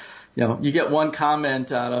 So, you get one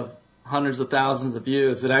comment out of hundreds of thousands of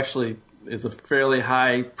views. It actually is a fairly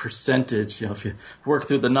high percentage. If you work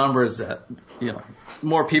through the numbers, that,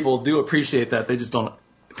 more people do appreciate that. They just don't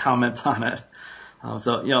comment on it.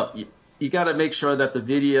 So, you got to make sure that the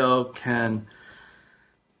video can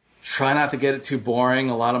try not to get it too boring.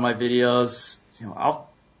 A lot of my videos,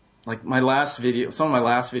 like my last video, some of my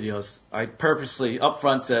last videos, I purposely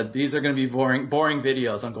upfront said, these are going to be boring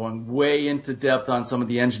videos. I'm going way into depth on some of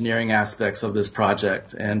the engineering aspects of this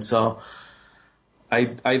project. And so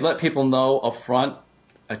I let people know upfront.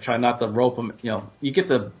 I try not to rope them. You get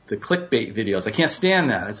the clickbait videos. I can't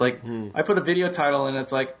stand that. It's like, I put a video title in,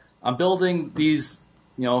 it's like, I'm building these,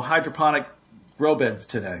 hydroponic grow beds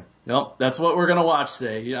today. That's what we're going to watch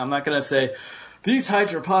today. I'm not going to say, these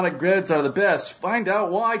hydroponic beds are the best. Find out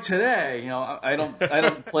why today. I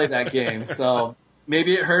don't play that game. So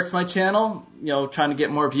maybe it hurts my channel, trying to get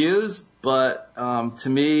more views, but, to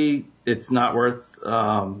me, it's not worth,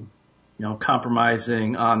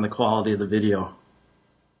 compromising on the quality of the video.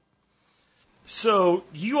 So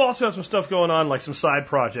you also have some stuff going on, like some side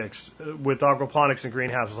projects with aquaponics and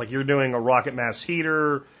greenhouses. Like you're doing a rocket mass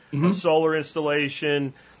heater, a solar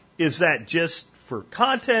installation. Is that just for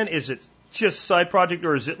content? Is it just side project,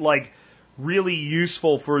 or is it like really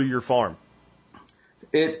useful for your farm?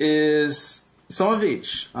 It is some of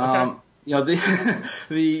each. Okay.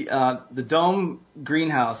 The dome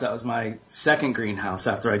greenhouse, that was my second greenhouse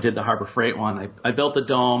after I did the Harbor Freight one. I built the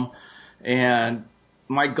dome, and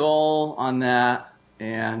my goal on that,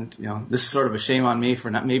 and this is sort of a shame on me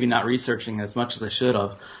for maybe not researching as much as I should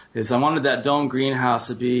have, is I wanted that dome greenhouse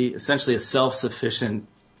to be essentially a self-sufficient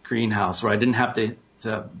greenhouse where I didn't have to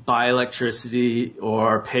buy electricity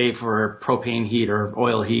or pay for propane heat or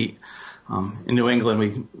oil heat. In New England,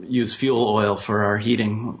 we use fuel oil for our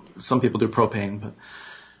heating. Some people do propane, but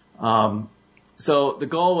so the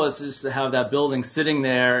goal was just to have that building sitting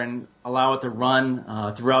there and allow it to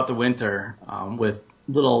run throughout the winter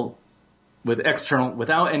without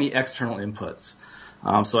any external inputs.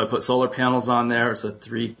 So I put solar panels on there. It's a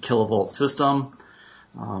 3 kilovolt system.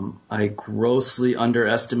 I grossly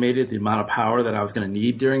underestimated the amount of power that I was going to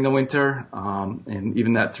need during the winter, and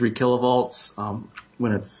even that 3 kilovolts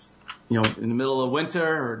when it's in the middle of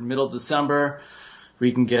winter or middle of December,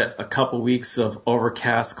 we can get a couple weeks of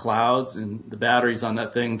overcast clouds, and the batteries on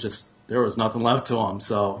that thing there was nothing left to them.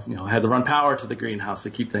 So, I had to run power to the greenhouse to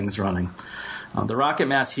keep things running. The rocket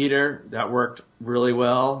mass heater, that worked really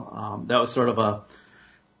well. That was sort of an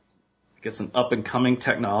up and coming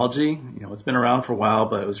technology. It's been around for a while,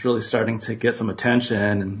 but it was really starting to get some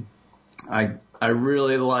attention. And I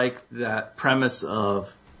really like that premise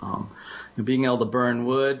of, being able to burn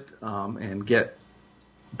wood and get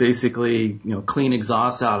basically clean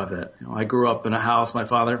exhaust out of it. I grew up in a house.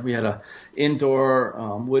 We had a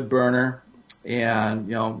indoor wood burner, and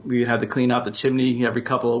we had to clean out the chimney every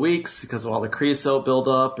couple of weeks because of all the creosote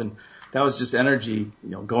buildup, and that was just energy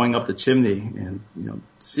going up the chimney. And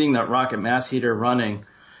seeing that rocket mass heater running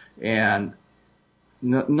and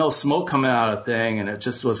no smoke coming out of the thing, and it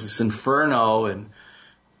just was this inferno, and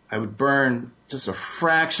I would burn just a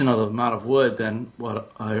fraction of the amount of wood than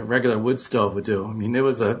what a regular wood stove would do. I mean, it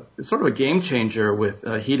was sort of a game changer with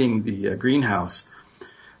heating the greenhouse.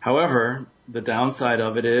 However, the downside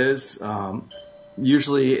of it is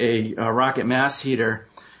usually a rocket mass heater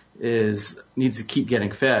needs to keep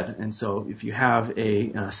getting fed. And so if you have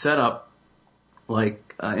a setup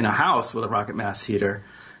like in a house with a rocket mass heater,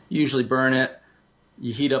 you usually burn it.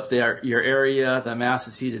 You heat up your area, the mass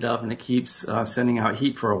is heated up, and it keeps sending out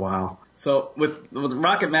heat for a while. So with the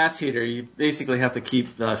rocket mass heater, you basically have to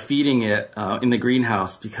keep feeding it in the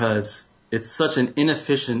greenhouse because it's such an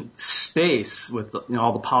inefficient space with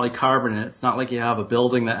all the polycarbonate. It's not like you have a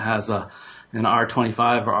building that has an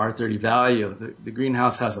R25 or R30 value. The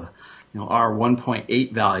greenhouse has a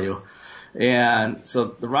R1.8 value, and so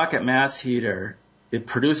the rocket mass heater, it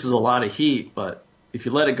produces a lot of heat, but if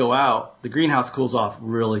you let it go out, the greenhouse cools off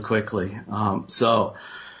really quickly. So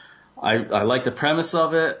I like the premise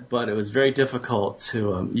of it, but it was very difficult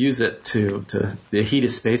to use it to heat a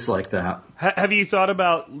space like that. Have you thought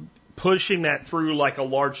about pushing that through like a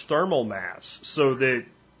large thermal mass so that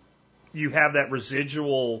you have that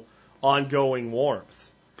residual ongoing warmth?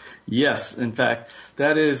 Yes. In fact,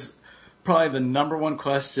 that is probably the number one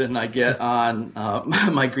question I get on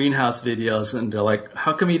my greenhouse videos, and they're like,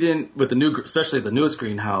 "How come you didn't, especially the newest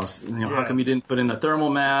greenhouse? How come you didn't put in a thermal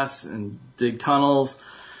mass and dig tunnels?"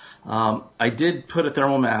 I did put a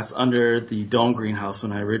thermal mass under the dome greenhouse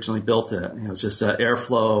when I originally built it. It was just an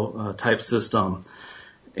airflow type system,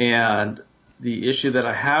 and the issue that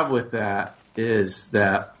I have with that is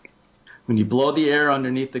that when you blow the air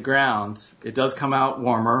underneath the ground, it does come out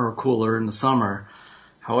warmer or cooler in the summer.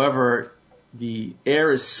 However, the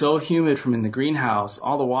air is so humid from in the greenhouse,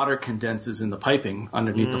 all the water condenses in the piping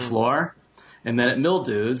underneath the floor, and then it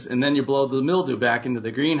mildews, and then you blow the mildew back into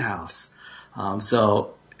the greenhouse.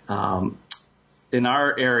 In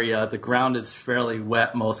our area, the ground is fairly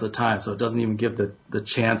wet most of the time, so it doesn't even give the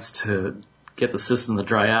chance to get the system to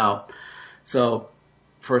dry out. So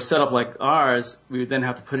for a setup like ours, we would then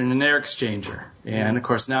have to put in an air exchanger. And of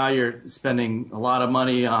course now you're spending a lot of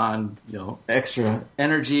money on, extra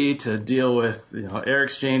energy to deal with, air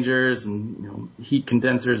exchangers and, heat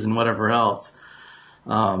condensers and whatever else.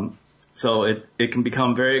 So it can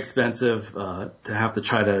become very expensive, to have to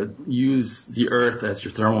try to use the earth as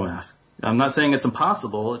your thermal mass. I'm not saying it's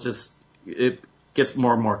impossible. It gets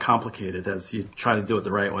more and more complicated as you try to do it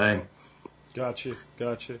the right way. Gotcha.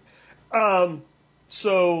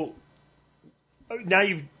 So now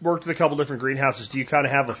you've worked with a couple different greenhouses. Do you kind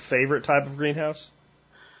of have a favorite type of greenhouse?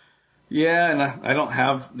 Yeah, and I don't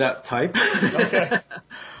have that type. Okay.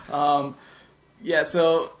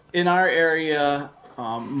 So in our area,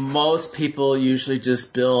 Most people usually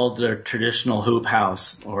just build their traditional hoop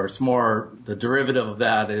house, or it's more the derivative of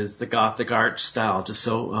that is the Gothic arch style, just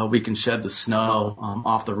so we can shed the snow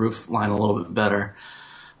off the roof line a little bit better.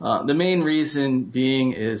 The main reason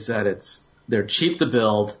being is that they're cheap to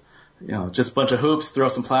build, just a bunch of hoops, throw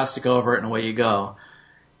some plastic over it, and away you go.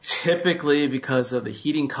 Typically, because of the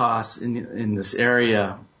heating costs in this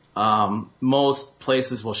area, most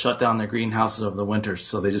places will shut down their greenhouses over the winter,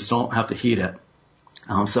 so they just don't have to heat it.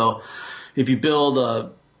 So if you build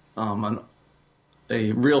a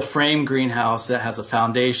real frame greenhouse that has a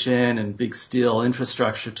foundation and big steel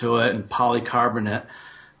infrastructure to it and polycarbonate,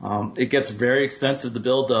 it gets very expensive to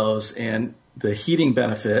build those, and the heating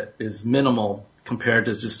benefit is minimal compared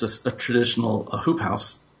to just a traditional hoop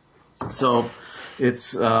house. So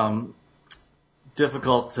it's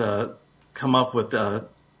difficult to come up with a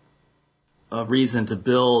reason to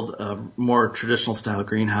build a more traditional style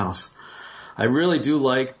greenhouse. I really do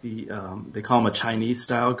like they call them a Chinese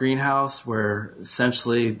style greenhouse, where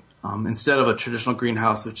essentially instead of a traditional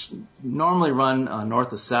greenhouse, which normally run north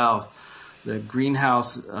to south, the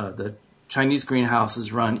Chinese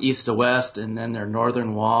greenhouses run east to west, and then their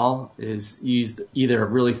northern wall is used either a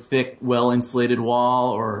really thick, well-insulated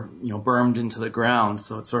wall or bermed into the ground,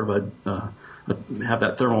 so it's sort of have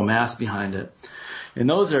that thermal mass behind it. And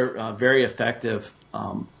those are very effective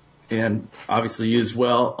and obviously used a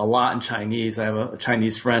lot in Chinese. I have a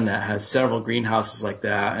Chinese friend that has several greenhouses like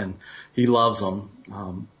that, and he loves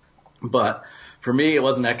them. But for me, it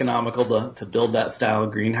wasn't economical to build that style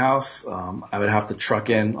of greenhouse. I would have to truck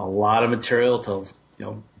in a lot of material to,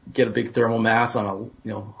 get a big thermal mass on a,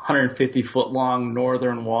 150-foot long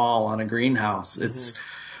northern wall on a greenhouse.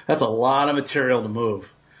 That's a lot of material to move.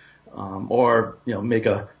 Or make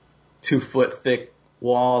a 2-foot thick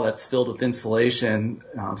wall that's filled with insulation.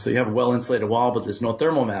 So you have a well-insulated wall, but there's no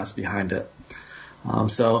thermal mass behind it.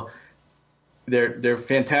 So they're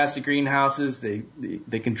fantastic greenhouses.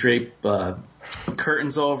 They can drape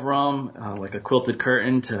curtains over them, like a quilted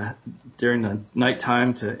curtain during the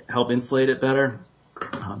nighttime to help insulate it better.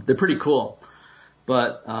 They're pretty cool.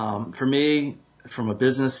 But for me, from a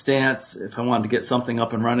business stance, if I wanted to get something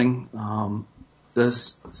up and running,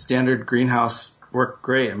 this standard greenhouse worked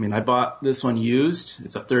great. I mean, I bought this one used.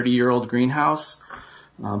 It's a 30-year-old greenhouse.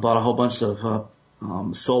 Bought a whole bunch of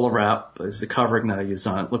solar wrap as the covering that I used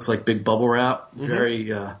on it. It looks like big bubble wrap.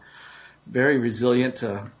 Mm-hmm. Very resilient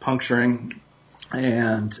to puncturing.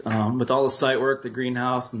 And with all the site work, the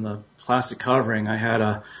greenhouse, and the plastic covering, I had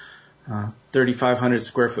a 3,500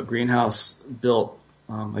 square foot greenhouse built.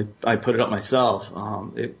 I put it up myself.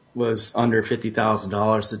 It was under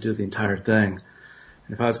 $50,000 to do the entire thing.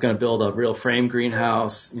 If I was going to build a real frame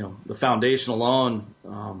greenhouse, the foundation alone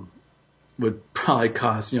would probably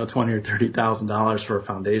cost $20,000 or $30,000 for a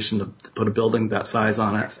foundation to put a building that size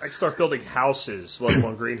on it. I start building houses, let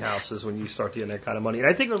alone greenhouses, when you start getting that kind of money. And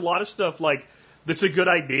I think a lot of stuff that's a good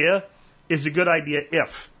idea is a good idea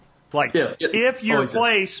if your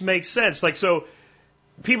place makes sense. So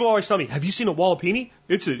people always tell me, "Have you seen a Wallapini?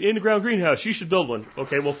 It's an in-the-ground greenhouse. You should build one."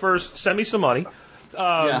 Okay, well, first send me some money.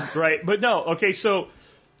 Right. But no, okay, so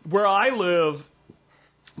where I live,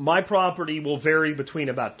 my property will vary between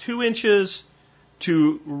about 2 inches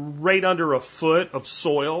to right under a foot of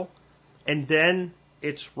soil, and then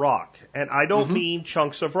it's rock. And I don't mean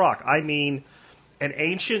chunks of rock. I mean an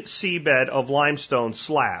ancient seabed of limestone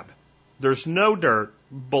slab. There's no dirt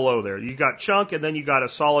below there. You got chunk, and then you got a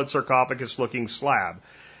solid sarcophagus-looking slab.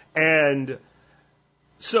 And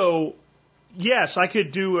so yes, I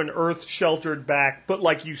could do an earth-sheltered back, but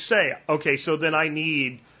like you say, okay, so then I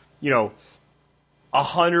need,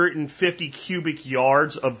 150 cubic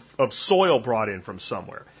yards of soil brought in from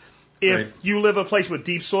somewhere. If you live in a place with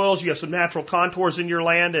deep soils, you have some natural contours in your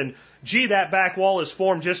land, and gee, that back wall is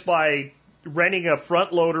formed just by renting a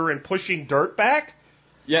front loader and pushing dirt back.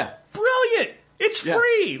 Yeah. Brilliant! It's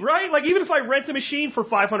free, right? Like even if I rent the machine for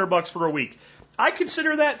 $500 for a week, I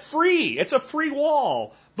consider that free. It's a free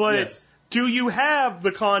wall, but yes. Do you have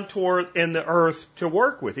the contour in the earth to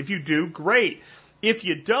work with? If you do, great. If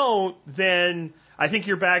you don't, then I think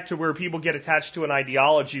you're back to where people get attached to an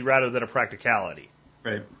ideology rather than a practicality.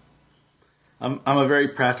 Right. I'm a very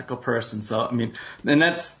practical person, so I mean, and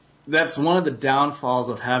that's one of the downfalls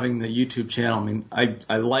of having the YouTube channel. I mean,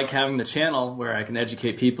 I like having the channel where I can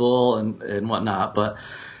educate people and whatnot, but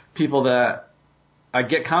people that I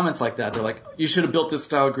get comments like that, they're like, "You should have built this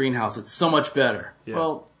style of greenhouse. It's so much better." Yeah.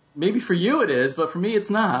 Well, maybe for you it is, but for me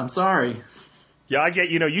it's not. I'm sorry. Yeah, I get.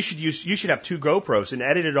 You should have 2 GoPros and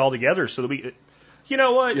edit it all together so that you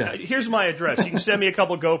know what? Yeah. Here's my address. You can send me a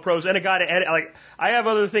couple GoPros and a guy to edit. Like, I have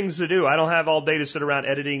other things to do. I don't have all day to sit around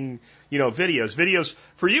editing, videos. Videos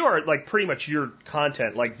for you are like pretty much your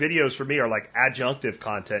content. Like videos for me are like adjunctive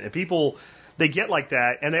content. And people, they get like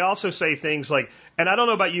that. And they also say things like, and I don't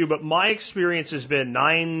know about you, but my experience has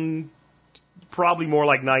been probably more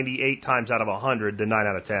like 98 times out of 100 than 9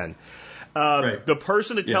 out of 10. Right. The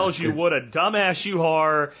person that tells you what a dumbass you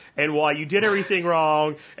are and why you did everything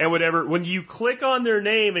wrong and whatever, when you click on their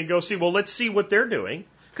name and go see, well, let's see what they're doing.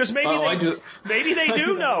 Because maybe they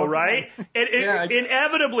do know, right?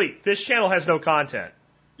 Inevitably, this channel has no content,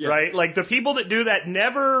 right? Like the people that do that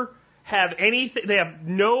never have anything. They have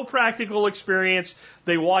no practical experience.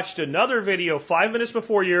 They watched another video 5 minutes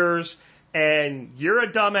before yours, and you're a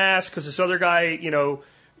dumbass because this other guy,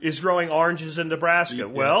 is growing oranges in Nebraska. Yeah.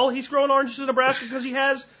 Well, he's growing oranges in Nebraska because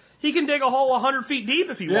he can dig a hole 100 feet deep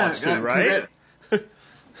if he wants to, right?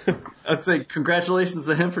 I'd say congratulations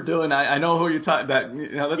to him for doing. I know who you're talking. That's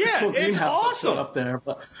a cool greenhouse awesome. up there,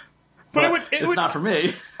 but it's not for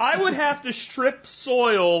me. I would have to strip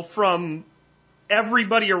soil from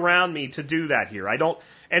everybody around me to do that here. I don't.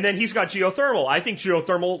 And then he's got geothermal. I think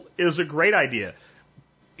geothermal is a great idea.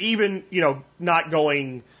 Even not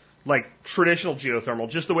going like traditional geothermal,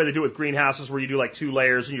 just the way they do it with greenhouses where you do like 2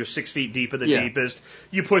 layers and you're 6 feet deep at the deepest.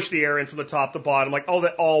 You push the air in from the top to bottom. Like,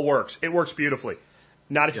 that all works. It works beautifully.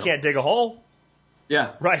 Not if you can't dig a hole.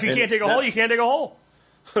 Yeah. Right. If you can't dig a hole, you can't dig a hole.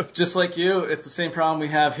 Just like you, it's the same problem we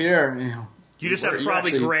have here. You just have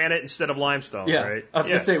probably granite instead of limestone, right? I was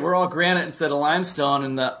going to say, we're all granite instead of limestone,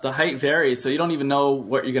 and the height varies, so you don't even know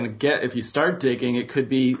what you're going to get if you start digging. It could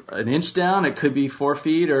be an inch down, it could be 4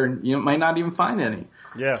 feet, or you might not even find any.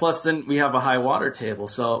 Yeah. Plus, then we have a high water table.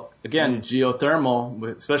 So, again, geothermal,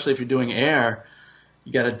 especially if you're doing air,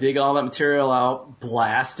 you got to dig all that material out,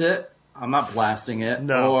 blast it. I'm not blasting it.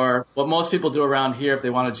 No. Or what most people do around here if they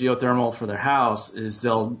want a geothermal for their house is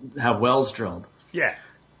they'll have wells drilled. Yeah.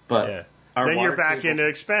 But then you're back into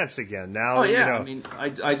expense again. Now, I mean,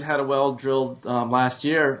 I had a well drilled last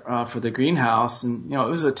year for the greenhouse, and it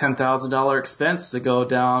was a $10,000 expense to go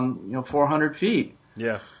down 400 feet.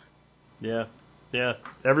 Yeah.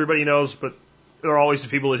 Everybody knows, but there are always the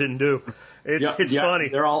people that didn't do. It's funny.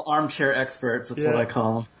 They're all armchair experts. That's what I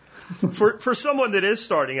call them. For someone that is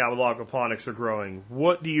starting out with aquaponics or growing,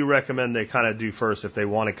 what do you recommend they kind of do first if they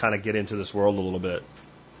want to kind of get into this world a little bit?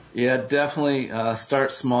 Yeah, definitely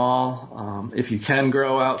start small. If you can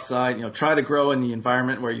grow outside, try to grow in the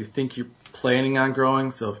environment where you think you're planning on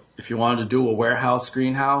growing. So if you wanted to do a warehouse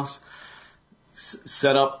greenhouse,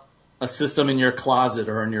 set up a system in your closet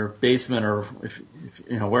or in your basement, or if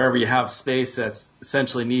wherever you have space that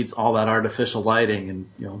essentially needs all that artificial lighting,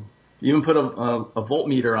 and even put a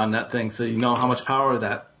voltmeter on that thing so you know how much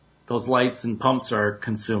power those lights and pumps are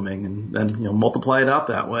consuming, and then multiply it out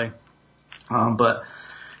that way. But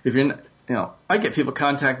if I get people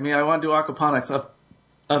contact me, I want to do aquaponics.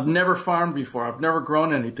 I've never farmed before. I've never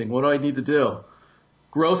grown anything. What do I need to do?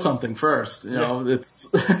 Grow something first. It's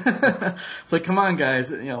it's like, come on,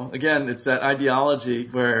 guys. Again, it's that ideology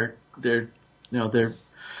where they're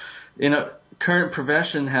current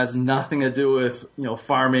profession has nothing to do with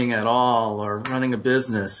farming at all or running a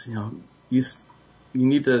business. You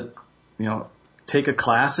need to take a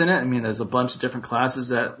class in it. I mean, there's a bunch of different classes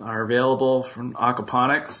that are available from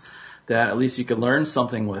aquaponics that at least you can learn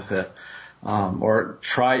something with it. Or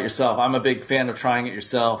try it yourself. I'm a big fan of trying it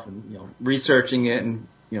yourself and researching it, and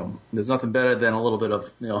there's nothing better than a little bit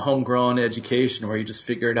of homegrown education where you just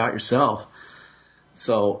figure it out yourself.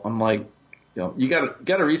 So I'm like, you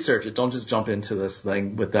gotta research it. Don't just jump into this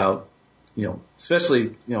thing without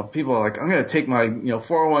especially people are like, I'm gonna take my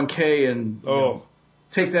 401k and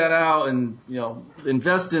take that out and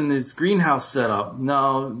invest in this greenhouse setup.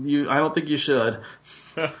 No, I don't think you should.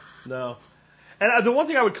 No. And the one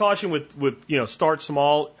thing I would caution with start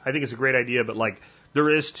small, I think it's a great idea, but like there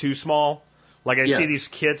is too small. Like I see these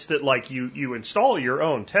kits that like you install your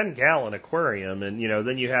own 10-gallon aquarium, and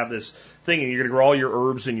then you have this thing and you're going to grow all your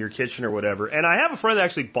herbs in your kitchen or whatever. And I have a friend that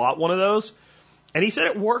actually bought one of those, and he said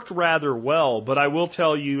it worked rather well. But I will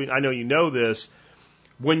tell you, I know you know this,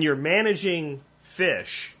 when you're managing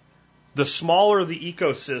fish, the smaller the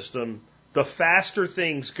ecosystem, the faster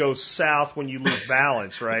things go south when you lose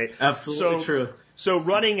balance, right? Absolutely true. So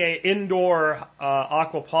running an indoor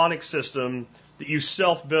aquaponics system that you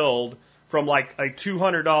self-build from like a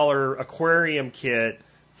 $200 aquarium kit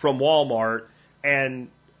from Walmart, and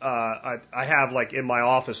I have like in my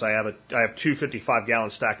office I have 2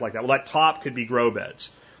 55-gallon stacked like that. Well, that top could be grow beds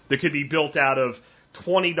that could be built out of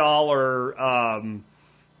 $20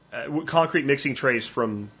 concrete mixing trays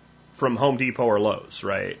from from Home Depot or Lowe's,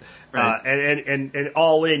 right? Right. And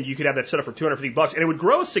all in, you could have that set up for $250, and it would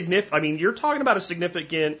grow significant. I mean, you're talking about a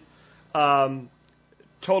significant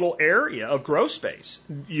total area of grow space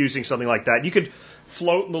using something like that. You could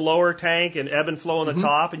float in the lower tank and ebb and flow on the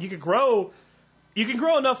top, and you could grow. You can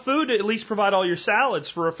grow enough food to at least provide all your salads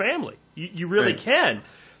for a family. You really can.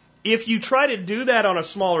 If you try to do that on a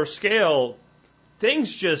smaller scale,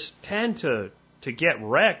 things just tend to get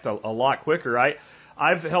wrecked a lot quicker.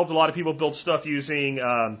 I've helped a lot of people build stuff using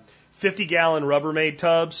 50-gallon Rubbermaid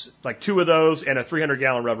tubs, like 2 of those, and a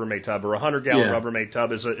 300-gallon Rubbermaid tub, or a 100-gallon Rubbermaid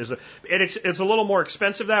tub it's a little more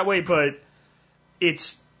expensive that way, but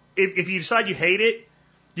if you decide you hate it,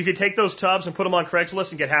 you can take those tubs and put them on Craigslist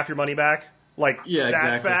and get half your money back.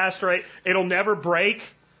 Exactly. Fast, right? It'll never break.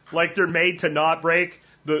 Like they're made to not break.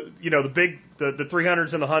 The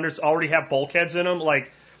 300s and the 100s already have bulkheads in them.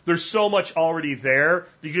 Like there's so much already there.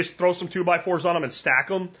 You just throw some 2x4s on them and stack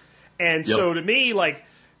them. And so to me, like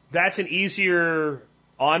that's an easier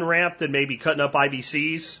on ramp than maybe cutting up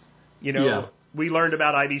IBCs. We learned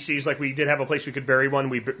about IBCs. Like we did have a place we could bury one.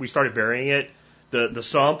 We started burying it. The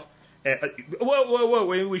sump.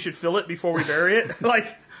 Whoa! We should fill it before we bury it.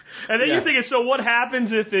 And then you think, so what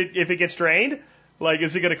happens if it gets drained? Like,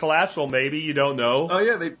 is it going to collapse? Well, maybe. You don't know. Oh,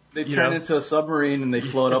 yeah. They turn into a submarine and they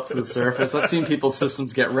float up to the surface. I've seen people's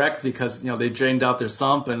systems get wrecked because, they drained out their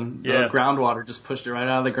sump and the groundwater just pushed it right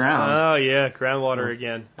out of the ground. Oh, yeah. Groundwater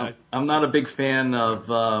again. I'm not a big fan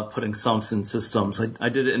of putting sumps in systems. I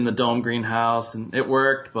did it in the dome greenhouse and it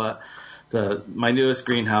worked, but my newest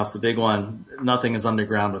greenhouse, the big one, nothing is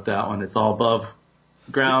underground with that one. It's all above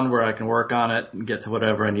ground where I can work on it and get to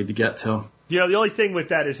whatever I need to get to. The only thing with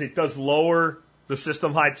that is it does lower the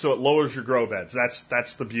system height, so it lowers your grow beds.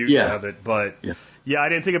 That's the beauty of it. But I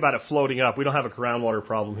didn't think about it floating up. We don't have a groundwater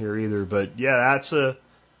problem here either. But that's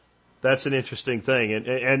an interesting thing.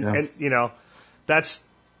 And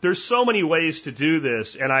there's so many ways to do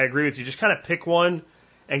this. And I agree with you. Just kind of pick one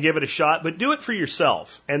and give it a shot, but do it for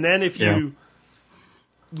yourself. And then if you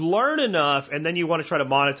learn enough and then you want to try to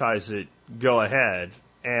monetize it, go ahead.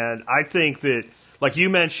 And I think that, like you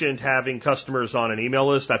mentioned, having customers on an email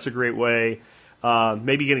list, that's a great way.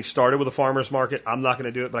 Maybe getting started with a farmer's market. I'm not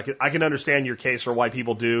going to do it, but I can understand your case for why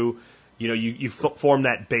people do. You form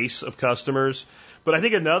that base of customers. But I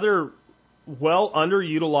think another well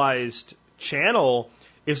underutilized channel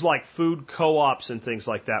is like food co-ops and things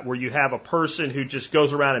like that, where you have a person who just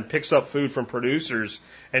goes around and picks up food from producers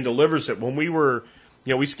and delivers it. When we were,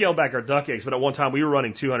 we scaled back our duck eggs, but at one time we were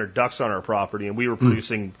running 200 ducks on our property and we were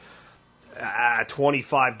producing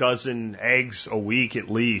 25 dozen eggs a week at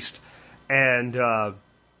least. And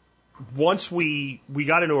once we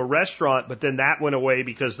got into a restaurant, but then that went away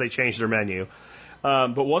because they changed their menu.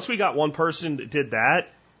 But once we got one person that did that,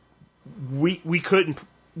 we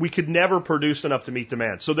could never produce enough to meet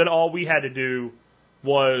demand. So then all we had to do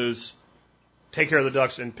was take care of the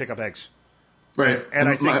ducks and pick up eggs. Right. And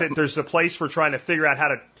I think that there's a place for trying to figure out how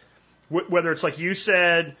to, whether it's like you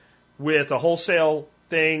said, with a wholesale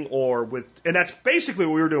thing and that's basically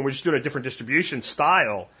what we were doing. We're just doing a different distribution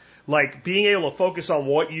style. Like being able to focus on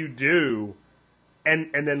what you do and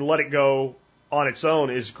then let it go on its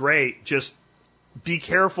own is great. Just be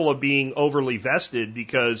careful of being overly vested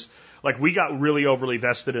because like we got really overly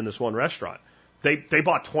vested in this one restaurant. They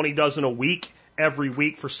bought 20 dozen a week every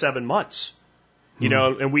week for 7 months.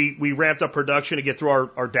 And we ramped up production to get through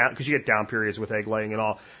our down, because you get down periods with egg laying and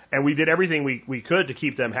all. And we did everything we could to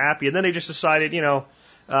keep them happy. And then they just decided,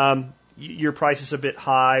 your price is a bit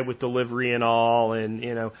high with delivery and all. And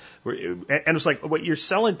it's like, what, you're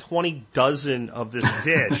selling 20 dozen of this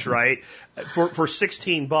dish, right? For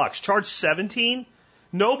 $16. Charge 17?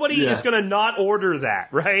 Nobody is going to not order that,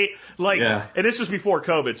 right? And this was before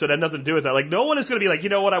COVID, so it had nothing to do with that. Like, no one is going to be like, you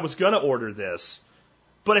know what, I was going to order this,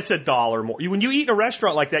 but it's $1 more. When you eat in a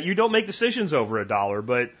restaurant like that, you don't make decisions over $1,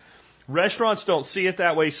 but restaurants don't see it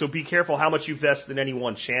that way, so be careful how much you invest in any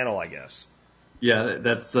one channel, I guess. Yeah,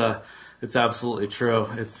 it's absolutely true.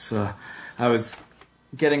 I was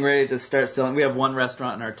getting ready to start selling. We have one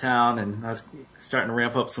restaurant in our town, and I was starting to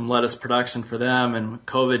ramp up some lettuce production for them, and when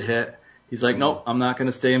COVID hit, he's like, nope, I'm not going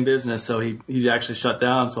to stay in business. So he actually shut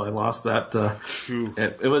down. So I lost that.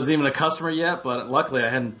 It wasn't even a customer yet, but luckily I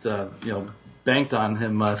hadn't, banked on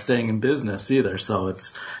him staying in business either. So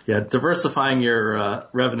diversifying your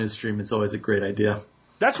revenue stream is always a great idea.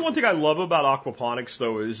 That's one thing I love about aquaponics,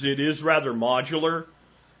 though, is it is rather modular.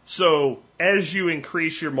 So as you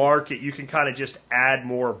increase your market, you can kind of just add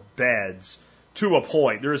more beds to a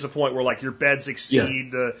point. There is a point where like your beds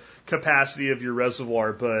exceed the capacity of your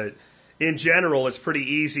reservoir, but in general, it's pretty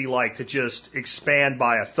easy, like to just expand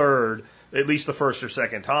by a third at least the first or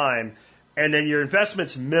second time. And then your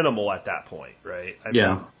investment's minimal at that point, right?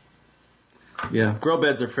 Yeah, grow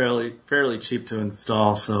beds are fairly cheap to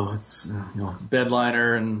install, so it's bed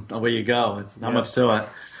liner and away you go. It's not much to it.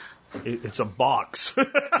 It's a box.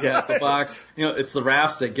 Yeah, it's a box. It's the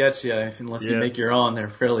rafts that get you. Unless you make your own,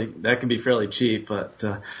 that can be fairly cheap. But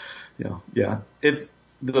it's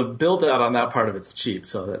the build out on that part of it's cheap,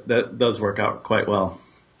 so that does work out quite well.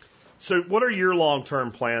 So, what are your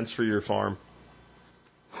long-term plans for your farm?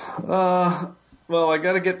 Well, I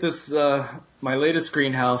got to get this my latest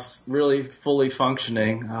greenhouse really fully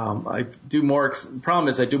functioning. I do more. Problem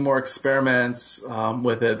is, I do more experiments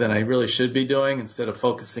with it than I really should be doing instead of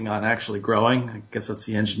focusing on actually growing. I guess that's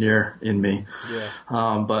the engineer in me.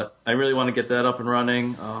 Yeah. But I really want to get that up and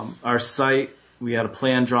running. Our site, we had a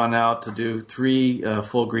plan drawn out to do 3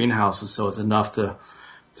 full greenhouses, so it's enough to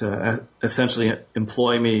essentially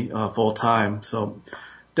employ me full time. So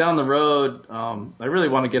down the road, I really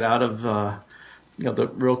want to get out of the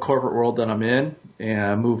real corporate world that I'm in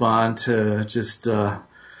and move on to just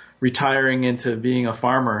retiring into being a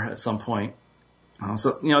farmer at some point.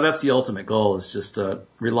 So that's the ultimate goal, is just to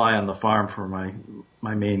rely on the farm for my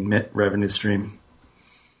main revenue stream.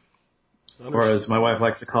 Or as my wife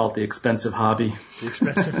likes to call it, the expensive hobby. The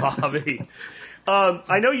expensive hobby.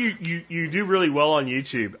 I know you do really well on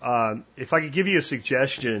YouTube. If I could give you a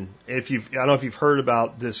suggestion, I don't know if you've heard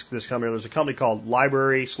about this company. There's a company called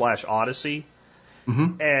Library/Odyssey,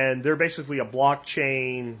 and they're basically a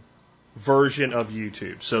blockchain version of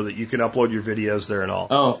YouTube, so that you can upload your videos there and all.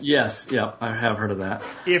 Oh yes, yeah, I have heard of that.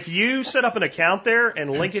 If you set up an account there and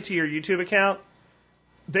link it to your YouTube account,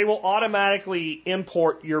 they will automatically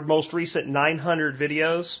import your most recent 900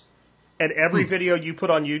 videos. And every video you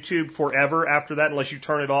put on YouTube forever after that, unless you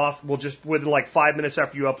turn it off, will just, within like 5 minutes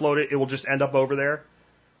after you upload it, it will just end up over there.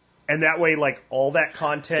 And that way, like, all that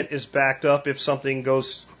content is backed up if something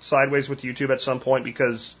goes sideways with YouTube at some point,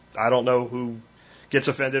 because I don't know who gets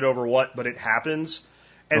offended over what, but it happens.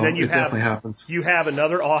 And then you have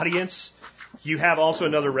another audience. You have also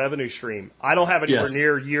another revenue stream. I don't have anywhere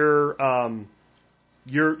near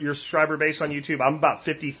your subscriber base on YouTube. I'm about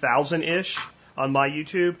 50,000-ish on my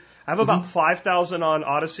YouTube. I have about 5,000 on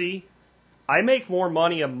Odyssey. I make more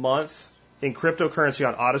money a month in cryptocurrency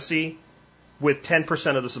on Odyssey with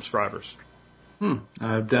 10% of the subscribers.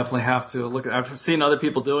 I definitely have to look. I've seen other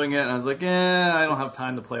people doing it, and I was like, I don't have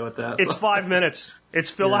time to play with that. It's 5 minutes.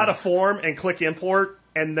 It's fill out a form and click import,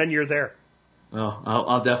 and then you're there. Well,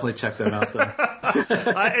 I'll definitely check that out then.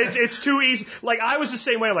 It's too easy. Like, I was the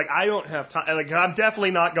same way. Like, I don't have time. Like, I'm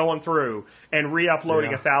definitely not going through and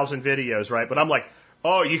re-uploading 1,000 videos, right? But I'm like,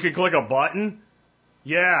 oh, you can click a button?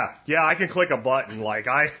 Yeah, I can click a button. Like,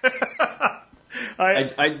 I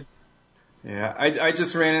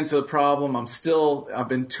just ran into a problem. I've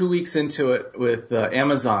been 2 weeks into it with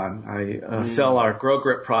Amazon. I sell our Grow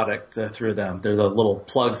Grip product through them. They're the little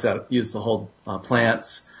plugs that use to hold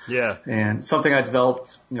plants. Yeah. And something I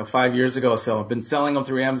developed, 5 years ago. So I've been selling them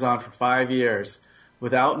through Amazon for 5 years.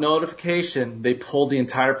 Without notification, they pulled the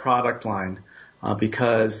entire product line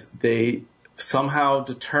because they somehow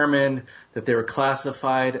determined that they were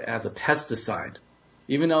classified as a pesticide,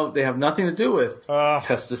 even though they have nothing to do with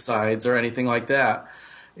pesticides or anything like that.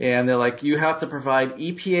 And they're like, you have to provide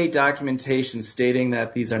EPA documentation stating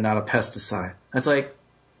that these are not a pesticide. I was like,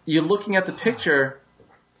 you're looking at the picture,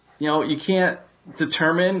 you can't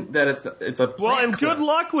determine that it's a well, and good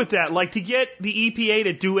luck with that. Like, to get the EPA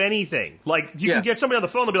to do anything, like, you can get somebody on the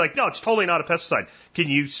phone and be like, no, it's totally not a pesticide. Can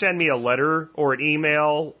you send me a letter or an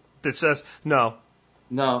email that says no?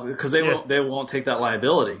 No, because they won't take that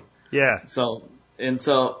liability. Yeah. So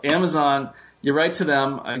Amazon, you write to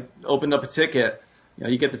them. I opened up a ticket.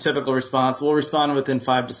 You get the typical response. We'll respond within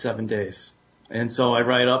 5 to 7 days. And so I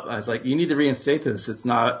write up. I was like, you need to reinstate this. It's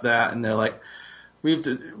not that. And they're like,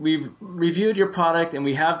 we've reviewed your product and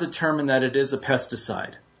we have determined that it is a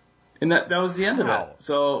pesticide. And that was the end of it.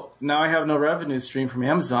 So now I have no revenue stream from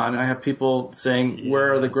Amazon. I have people saying,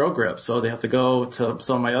 where are the Grow Grips? So they have to go to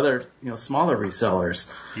some of my other, smaller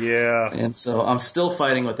resellers. Yeah. And so I'm still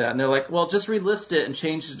fighting with that. And they're like, well, just relist it and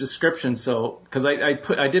change the description. So, cause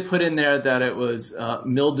I did put in there that it was,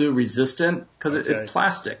 mildew resistant, cause it's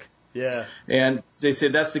plastic. Yeah. And they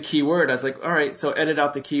said, that's the key word. I was like, all right, so edit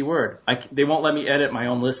out the key word. They won't let me edit my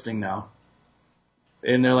own listing now.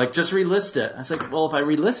 And they're like, just relist it. I was like, well, if I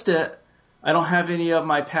relist it, I don't have any of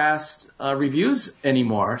my past reviews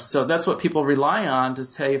anymore. So that's what people rely on to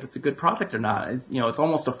say if it's a good product or not. It's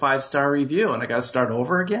almost a 5-star review, and I got to start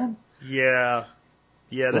over again. Yeah.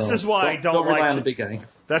 So this is why I don't rely on the big guy.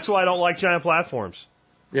 That's why I don't like giant platforms.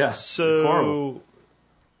 Yeah. So it's horrible.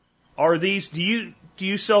 Are these? Do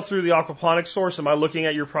you sell through the aquaponics source? Am I looking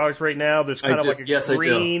at your product right now? There's kind of like a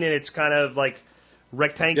green, and it's kind of like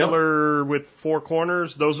rectangular with 4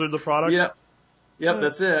 corners. Those are the products. Yep,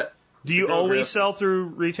 that's it. Do you only sell through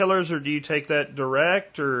retailers, or do you take that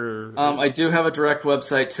direct? Or I do have a direct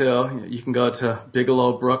website too. You can go to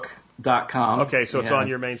bigelowbrook.com. Okay, so it's on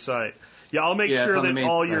your main site. Yeah, I'll make sure that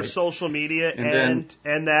all your social media and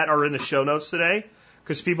that are in the show notes today,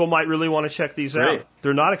 because people might really want to check these out.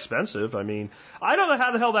 They're not expensive. I mean, I don't know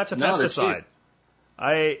how the hell that's a pesticide.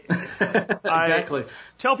 Exactly.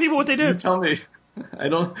 Tell people what they do. You tell me. I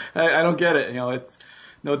don't get it. It's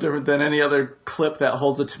no different than any other clip that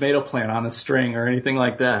holds a tomato plant on a string or anything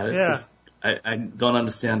like that. It's just, I don't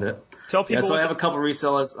understand it. Tell people. So I have a couple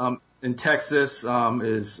resellers. In Texas,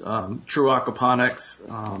 is True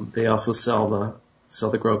Aquaponics. They also sell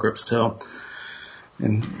the grow grips too.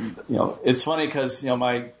 And, it's funny because,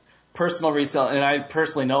 my personal reseller, and I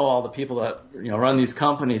personally know all the people that, run these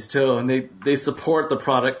companies too, and they support the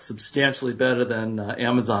product substantially better than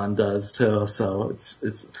Amazon does too. So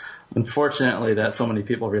it's unfortunately that so many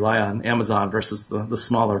people rely on Amazon versus the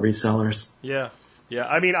smaller resellers. Yeah. Yeah.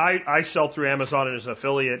 I mean, I sell through Amazon as an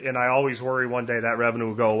affiliate, and I always worry one day that revenue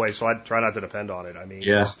will go away. So I try not to depend on it. I mean,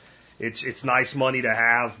 it's nice money to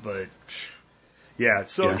have, but yeah.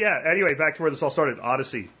 So anyway, back to where this all started,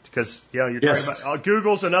 Odyssey, because, you're talking about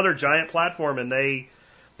Google's another giant platform, and they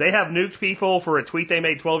have nuked people for a tweet they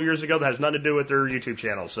made 12 years ago that has nothing to do with their YouTube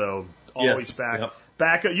channel. So always back.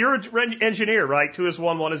 You're an engineer, right? 2 is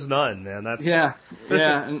 1, 1 is none, man. That's and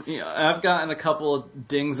I've gotten a couple of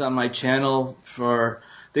dings on my channel for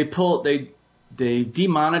they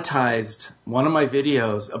demonetized one of my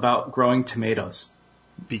videos about growing tomatoes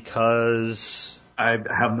because I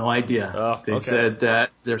have no idea. They said that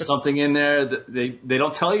there's something in there that they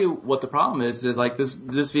don't tell you what the problem is. They're like,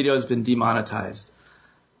 this video has been demonetized.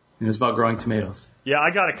 And it's about growing tomatoes. Yeah, I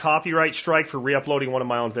got a copyright strike for re-uploading one of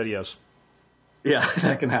my own videos. Yeah,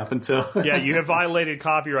 that can happen too. Yeah, you have violated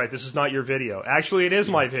copyright. This is not your video. Actually, it is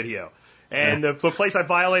my video. And the place I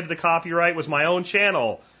violated the copyright was my own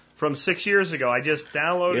channel from 6 years ago. I just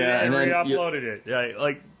downloaded it and re-uploaded it.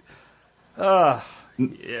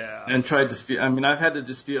 And tried to dispute. I mean, I've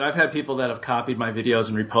had people that have copied my videos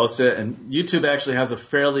and reposted it. And YouTube actually has a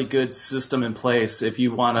fairly good system in place if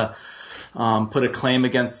you want to put a claim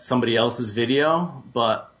against somebody else's video.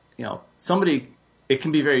 But, it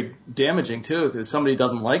can be very damaging too, because somebody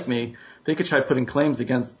doesn't like me. They could try putting claims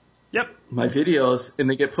against my videos, and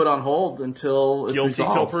they get put on hold until it's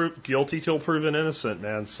resolved. Guilty till proven innocent,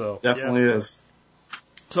 man. So definitely is.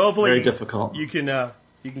 So hopefully very difficult. You can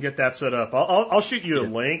get that set up. I'll shoot you a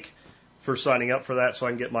link for signing up for that, so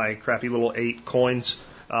I can get my crappy little 8 coins.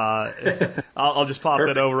 I'll just pop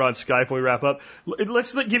that over on Skype when we wrap up.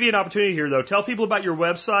 Let's give you an opportunity here, though. Tell people about your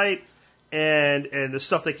website and the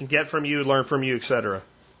stuff they can get from you, learn from you, etc.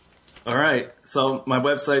 All right. So my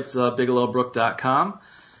website's bigelowbrook.com,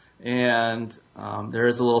 and there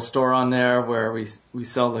is a little store on there where we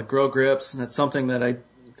sell the grow grips, and it's something that I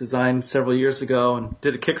designed several years ago and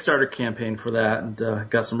did a Kickstarter campaign for that, and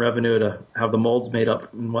got some revenue to have the molds made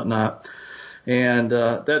up and whatnot. And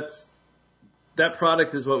that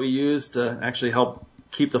product is what we use to actually help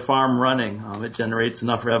keep the farm running. It generates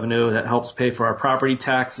enough revenue that helps pay for our property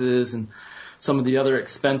taxes and some of the other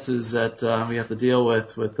expenses that we have to deal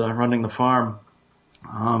with running the farm.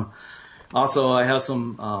 Also, I have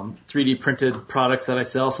some 3D printed products that I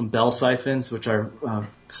sell, some bell siphons, which are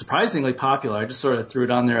surprisingly popular. I just sort of threw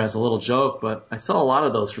it on there as a little joke, but I sell a lot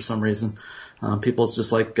of those for some reason. People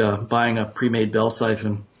just like buying a pre-made bell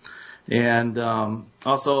siphon. And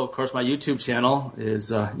also, of course, my YouTube channel is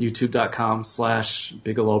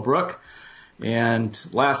youtube.com/BigelowBrook. And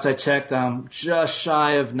last I checked, I'm just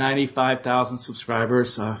shy of 95,000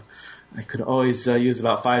 subscribers. I could always use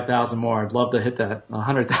about 5,000 more. I'd love to hit that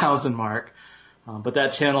 100,000 mark. But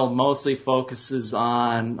that channel mostly focuses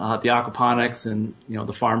on the aquaponics and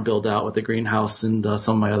the farm build out with the greenhouse and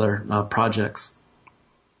some of my other projects.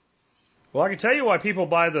 Well, I can tell you why people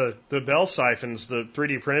buy the bell siphons, the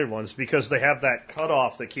 3D printed ones, because they have that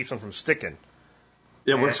cutoff that keeps them from sticking.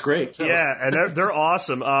 It works great. Too. Yeah, and they're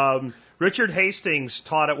awesome. Richard Hastings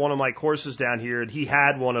taught at one of my courses down here, and he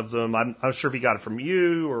had one of them. I'm not sure if he got it from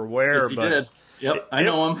you or where. Yes, he did. Yep, I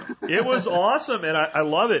know him. It was awesome, and I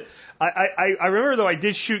love it. I remember, though, I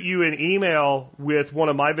did shoot you an email with one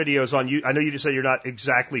of my videos on you. I know you just said you're not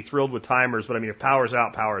exactly thrilled with timers, but I mean, if power's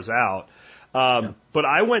out, power's out. But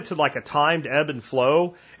I went to like a timed ebb and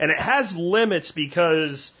flow, and it has limits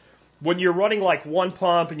because when you're running like one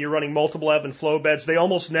pump and you're running multiple ebb and flow beds, they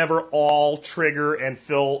almost never all trigger and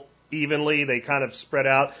fill evenly. They kind of spread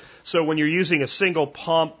out. So when you're using a single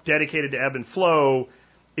pump dedicated to ebb and flow,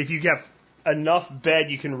 if you get enough bed,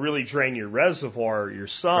 you can really drain your reservoir, your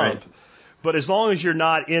sump. Right. But as long as you're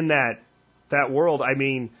not in that world, I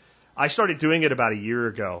mean, I started doing it about a year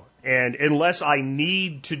ago. And unless I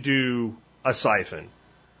need to do a siphon,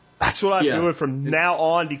 that's what I'm doing from now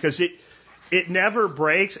on, because it never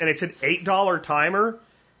breaks, and it's an $8 timer.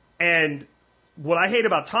 And what I hate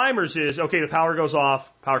about timers is, okay, the power goes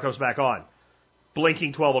off, power comes back on,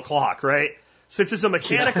 blinking 12 o'clock, right? Since it's a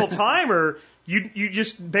mechanical timer, you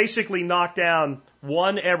just basically knock down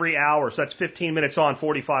one every hour. So that's 15 minutes on,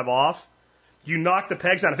 45 off. You knock the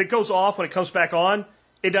pegs down. If it goes off when it comes back on,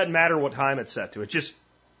 it doesn't matter what time it's set to. It just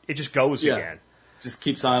goes again. Just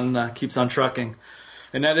keeps on trucking.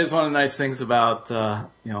 And that is one of the nice things about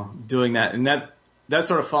doing that. And that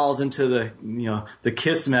sort of falls into the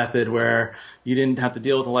KISS method, where you didn't have to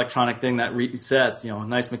deal with an electronic thing that resets, a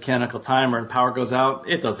nice mechanical timer, and power goes out,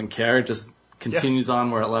 it doesn't care. It just continues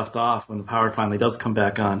on where it left off when the power finally does come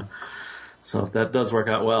back on. So that does work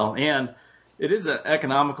out well. And it is an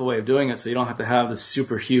economical way of doing it, so you don't have to have this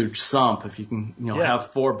super huge sump if you can,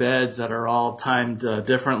 have 4 beds that are all timed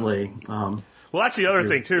differently. Well, that's the other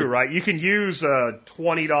thing too, right? You can use a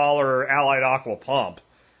 $20 Allied Aqua pump,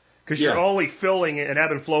 because you're only filling an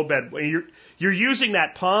ebb and flow bed. You're using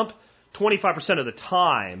that pump 25% of the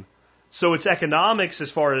time, so it's economics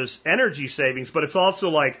as far as energy savings, but it's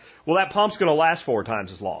also like, well, that pump's going to last 4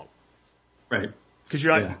 times as long, right? Because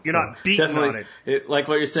you're not beating on it. Like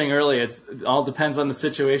what you're saying earlier, it all depends on the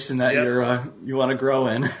situation that you want to grow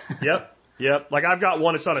in. Yep. Like I've got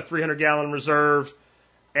one that's on a 300-gallon reserve,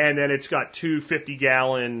 and then it's got 2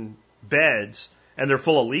 50-gallon beds, and they're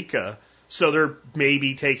full of Leica. So they're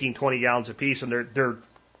maybe taking 20 gallons apiece, and they're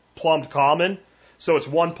plumbed common. So it's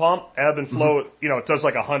one pump, ebb and flow. Mm-hmm. It does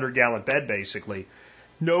like a 100-gallon bed basically.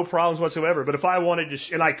 No problems whatsoever. But if I wanted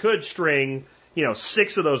to, and I could string,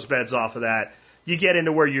 6 of those beds off of that, you get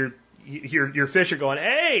into where your fish are going,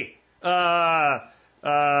 hey,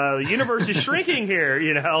 the universe is shrinking here,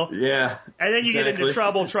 Yeah. And then you get into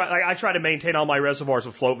trouble. I try to maintain all my reservoirs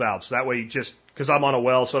with float valves. That way, because I'm on a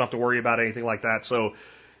well, so I don't have to worry about anything like that. So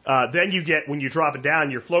then you get, when you drop it down,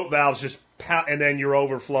 your float valves just pound, and then you're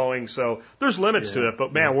overflowing. So there's limits to it.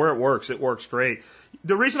 But man, where it works great.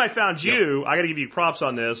 The reason I found you, I got to give you props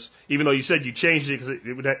on this, even though you said you changed it because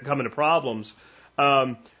it would come into problems,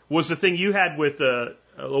 was the thing you had with the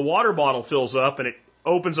water bottle fills up and it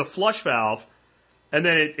opens a flush valve, and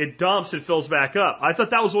then it dumps and fills back up. I thought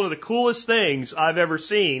that was one of the coolest things I've ever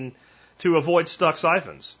seen to avoid stuck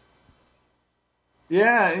siphons.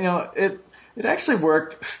 Yeah, it actually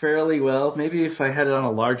worked fairly well. Maybe if I had it on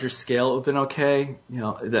a larger scale, it would have been okay.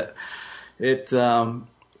 That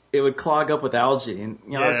it would clog up with algae, and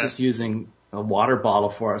I was just using a water bottle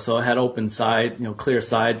for it, so it had open sides, clear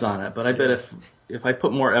sides on it. But I bet if I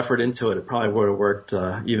put more effort into it, it probably would have worked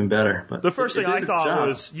even better. But the first thing I thought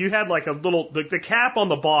was you had like a little the cap on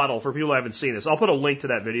the bottle. For people who haven't seen this, I'll put a link to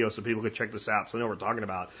that video so people can check this out, so they know what we're talking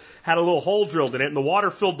about. Had a little hole drilled in it, and the water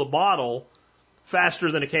filled the bottle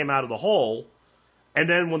faster than it came out of the hole. And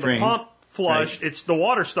then when the pump flushed, the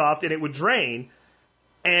water stopped and it would drain.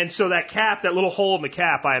 And so that cap, that little hole in the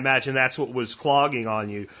cap, I imagine that's what was clogging on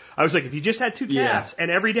you. I was like, if you just had 2 caps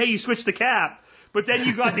and every day you switch the cap, but then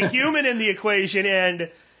you got the human in the equation,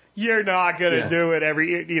 and you're not going to do it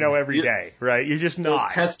every day, right? You're just not.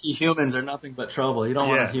 Those pesky humans are nothing but trouble. You don't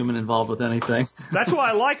want a human involved with anything. That's why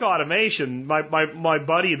I like automation. My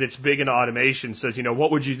buddy that's big into automation says,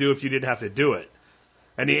 what would you do if you didn't have to do it?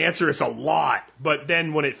 And the answer is a lot. But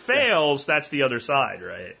then when it fails, that's the other side,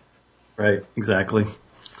 right? Right, exactly.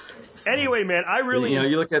 Anyway, man, I really...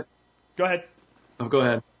 you look at... Go ahead. Oh, go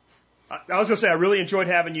ahead. I was going to say, I really enjoyed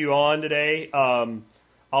having you on today.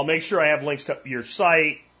 I'll make sure I have links to your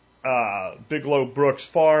site, Bigelow Brook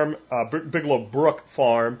Farm,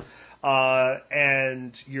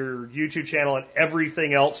 and your YouTube channel and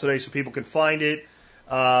everything else today so people can find it.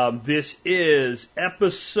 This is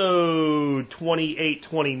episode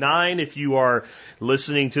 2829 if you are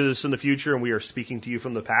listening to this in the future and we are speaking to you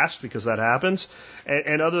from the past, because that happens.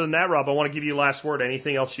 And other than that, Rob, I want to give you the last word.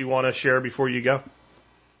 Anything else you want to share before you go?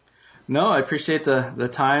 No, I appreciate the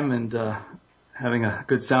time and having a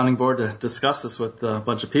good sounding board to discuss this with a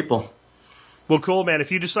bunch of people. Well, cool, man.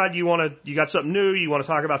 If you decide you got something new, you want to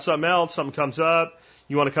talk about something else, something comes up,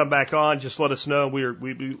 you want to come back on, just let us know.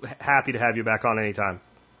 We'd be happy to have you back on anytime.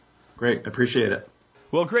 Great. Appreciate it.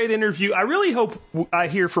 Well, great interview. I really hope I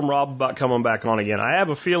hear from Rob about coming back on again. I have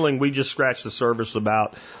a feeling we just scratched the surface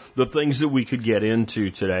about the things that we could get into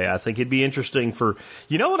today. I think it'd be interesting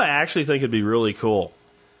what I actually think would be really cool?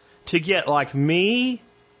 To get like me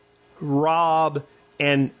Rob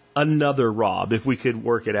and another Rob, if we could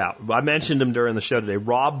work it out. I mentioned him during the show today,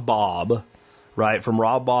 Rob Bob, right, from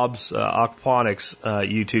Rob Bob's Aquaponics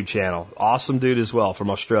YouTube channel. Awesome dude as well from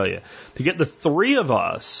Australia. To get the three of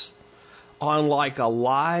us on like a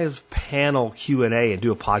live panel Q&A and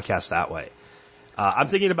do a podcast that way. I'm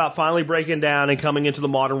thinking about finally breaking down and coming into the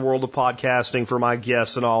modern world of podcasting for my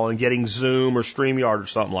guests and all, and getting Zoom or StreamYard or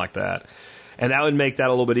something like that. And that would make that a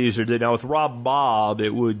little bit easier. Now with Rob Bob,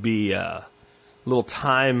 it would be a little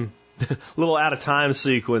out of time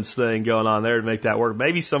sequence thing going on there to make that work.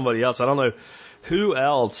 Maybe somebody else. I don't know who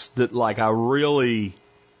else that like I really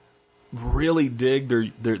dig their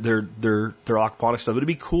aquaponics stuff. It'd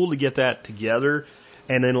be cool to get that together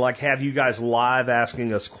and then like have you guys live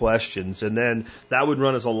asking us questions, and then that would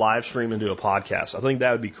run as a live stream into a podcast. I think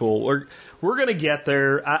that would be cool. We're gonna get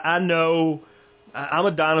there. I know I'm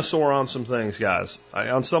a dinosaur on some things, guys.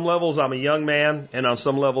 On some levels, I'm a young man, and on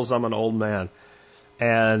some levels, I'm an old man.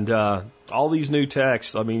 And all these new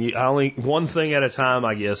techs, I mean, only one thing at a time,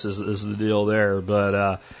 I guess, is the deal there. But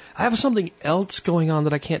I have something else going on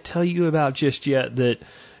that I can't tell you about just yet that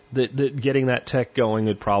getting that tech going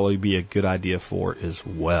would probably be a good idea for as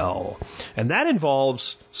well. And that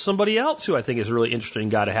involves somebody else who I think is a really interesting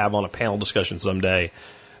guy to have on a panel discussion someday,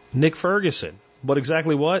 Nick Ferguson. But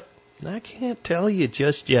exactly what? I can't tell you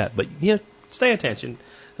just yet. But, you know, stay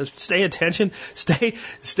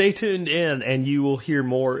tuned in, and you will hear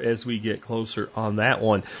more as we get closer on that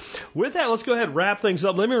one. With that, let's go ahead and wrap things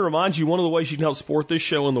up. Let me remind you, one of the ways you can help support this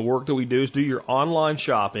show and the work that we do is do your online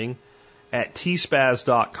shopping at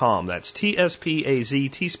tspaz.com. That's T-S-P-A-Z,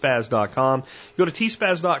 tspaz.com. Go to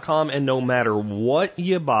tspaz.com, and no matter what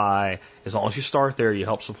you buy, as long as you start there, you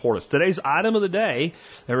help support us. Today's item of the day,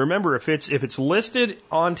 and remember, if it's listed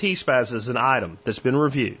on Tspaz as an item that's been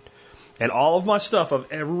reviewed, and all of my stuff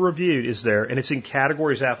I've ever reviewed is there, and it's in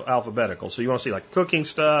categories alphabetical. So you want to see like cooking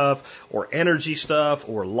stuff, or energy stuff,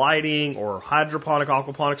 or lighting, or hydroponic,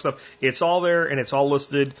 aquaponic stuff. It's all there, and it's all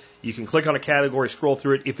listed. You can click on a category, scroll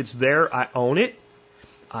through it. If it's there, I own it.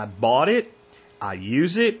 I bought it. I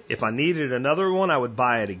use it. If I needed another one, I would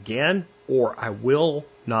buy it again, or I will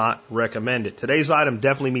not recommend it. Today's item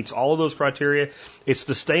definitely meets all of those criteria. It's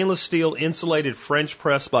the stainless steel insulated French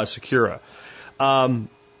press by Secura.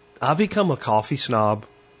 I've become a coffee snob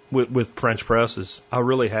with French presses. I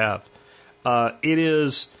really have. It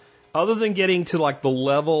is, other than getting to like the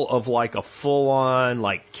level of like a full-on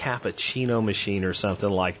like cappuccino machine or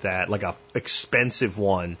something like that, like a expensive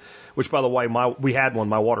one, which by the way, we had one,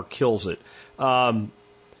 my water kills it.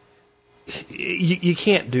 You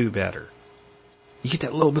can't do better. You get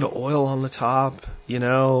that little bit of oil on the top, you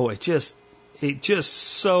know, it just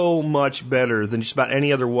so much better than just about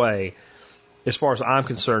any other way, as far as I'm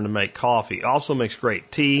concerned, to make coffee. It also makes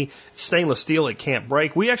great tea. Stainless steel, it can't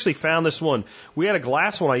break. We actually found this one. We had a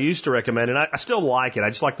glass one I used to recommend, and I still like it. I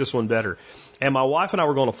just like this one better. And my wife and I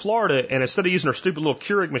were going to Florida, and instead of using our stupid little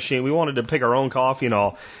Keurig machine, we wanted to pick our own coffee and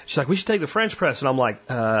all. She's like, we should take the French press. And I'm like,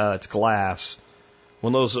 it's glass.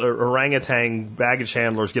 When those orangutan baggage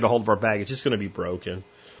handlers get a hold of our baggage, it's going to be broken.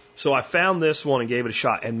 So I found this one and gave it a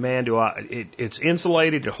shot. And man, it's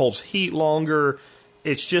insulated. It holds heat longer.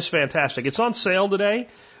 It's just fantastic. It's on sale today.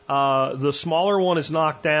 The smaller one is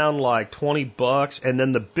knocked down like $20, and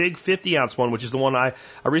then the big 50-ounce one, which is the one I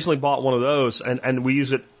recently bought one of those, and we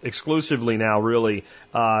use it exclusively now, really,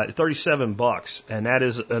 $37, and that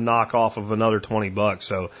is a knockoff of another $20.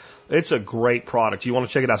 So it's a great product. You want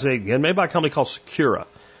to check it out. Again, made by a company called Secura,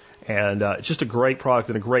 and it's just a great product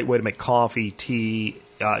and a great way to make coffee, tea,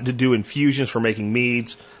 to do infusions for making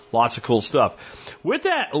meads. Lots of cool stuff. With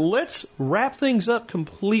that, let's wrap things up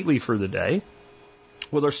completely for the day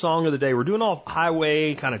with our song of the day. We're doing all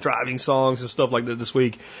highway kind of driving songs and stuff like that this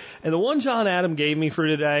week. And the one John Adam gave me for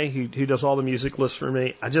today, who does all the music lists for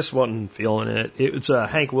me, I just wasn't feeling it.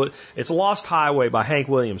 It's Lost Highway by Hank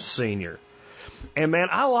Williams Sr. And man,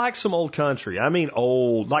 I like some old country. I mean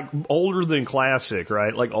old, like older than classic,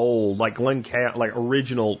 right? Like old, like like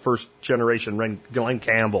original first generation Glenn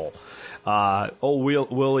Campbell. Old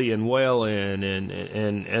Willie and Waylon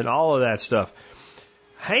and all of that stuff.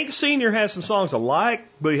 Hank Sr. has some songs I like,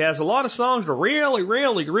 but he has a lot of songs that are really,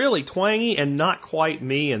 really, really twangy and not quite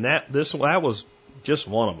me, and that was just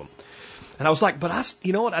one of them. And I was like, but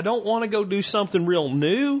you know what? I don't want to go do something real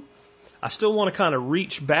new. I still want to kind of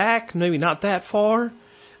reach back, maybe not that far,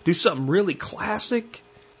 do something really classic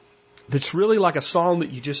that's really like a song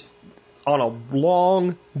that you just, on a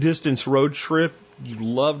long distance road trip, you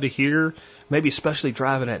love to hear, maybe especially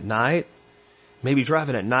driving at night,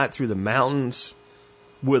 through the mountains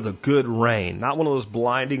with a good rain, not one of those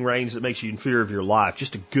blinding rains that makes you in fear of your life,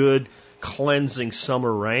 just a good, cleansing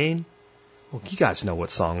summer rain. Well, you guys know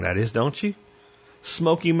what song that is, don't you?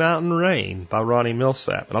 Smoky Mountain Rain by Ronnie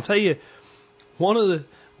Milsap. And I'll tell you, one of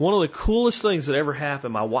the coolest things that ever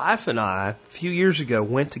happened, my wife and I, a few years ago,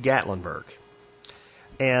 went to Gatlinburg.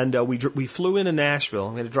 And we flew into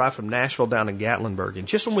Nashville. We had to drive from Nashville down to Gatlinburg. And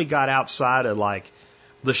just when we got outside of, like,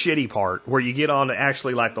 the shitty part, where you get on to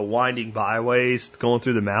actually, like, the winding byways going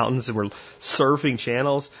through the mountains, and we're surfing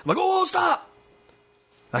channels, I'm like, oh, stop!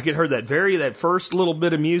 I could heard that first little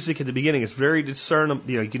bit of music at the beginning. It's very discernible.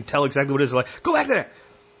 You know, you can tell exactly what it is. Like, go back there.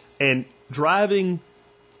 And driving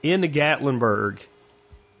into Gatlinburg,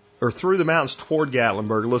 or through the mountains toward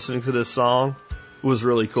Gatlinburg, listening to this song was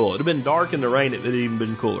really cool. It had been dark in the rain. It had even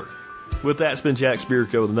been cooler. With that, it's been Jack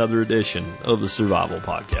Spirko with another edition of the Survival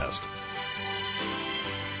Podcast.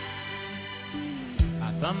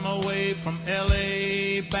 I thumbed my way from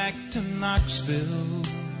L.A. back to Knoxville.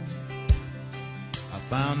 I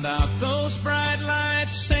found out those bright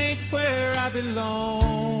lights ain't where I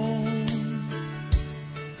belong.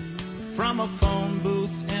 From a phone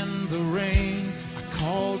booth in the rain, I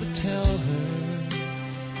called to tell her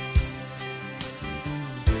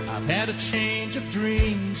I've had a change of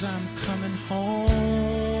dreams, I'm coming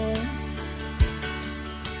home.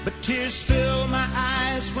 But tears filled my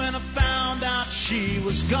eyes when I found out she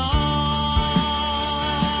was gone.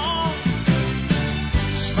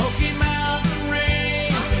 Smoky Mountain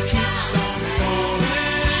rain keeps on falling.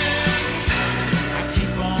 I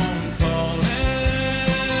keep on calling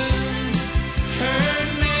her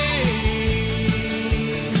name.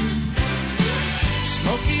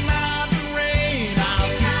 Smoky Mountain rain, I'll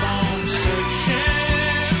keep on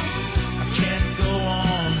searching. I can't go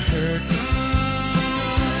on hurting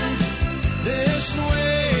this way.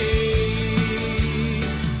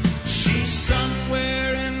 She's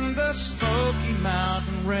somewhere in the Smoky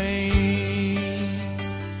Mountain rain.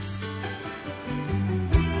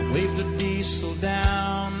 I waved a diesel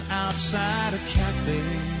down outside a cafe.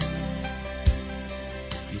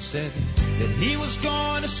 He said that he was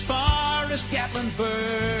going as far as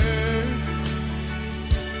Gatlinburg.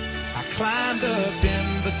 I climbed up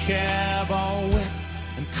in the cab all wet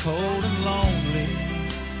and cold and lonely.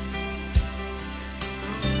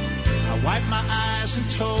 I wiped my eyes and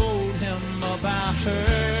told him about her.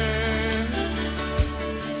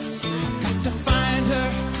 I've got to find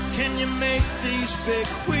her. Can you make these big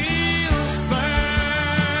wheels burn?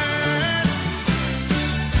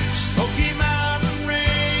 Smoky Mountain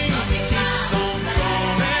rain keeps on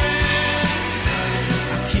falling.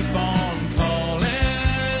 I keep on calling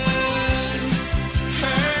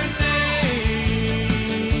her name.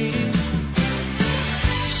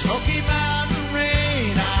 Smoky Mountain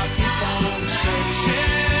rain, I'll keep on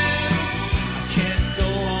searching. I can't go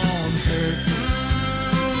on hurting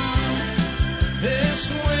this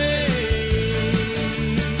way.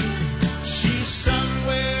 She's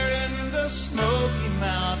somewhere in the Smoky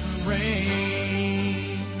Mountain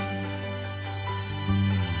rain.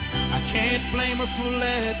 I can't blame her for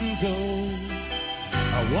letting go.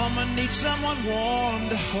 A woman needs someone warm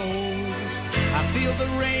to hold. I feel the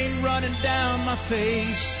rain running down my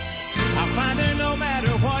face. I'll find her no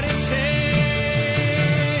matter what it takes.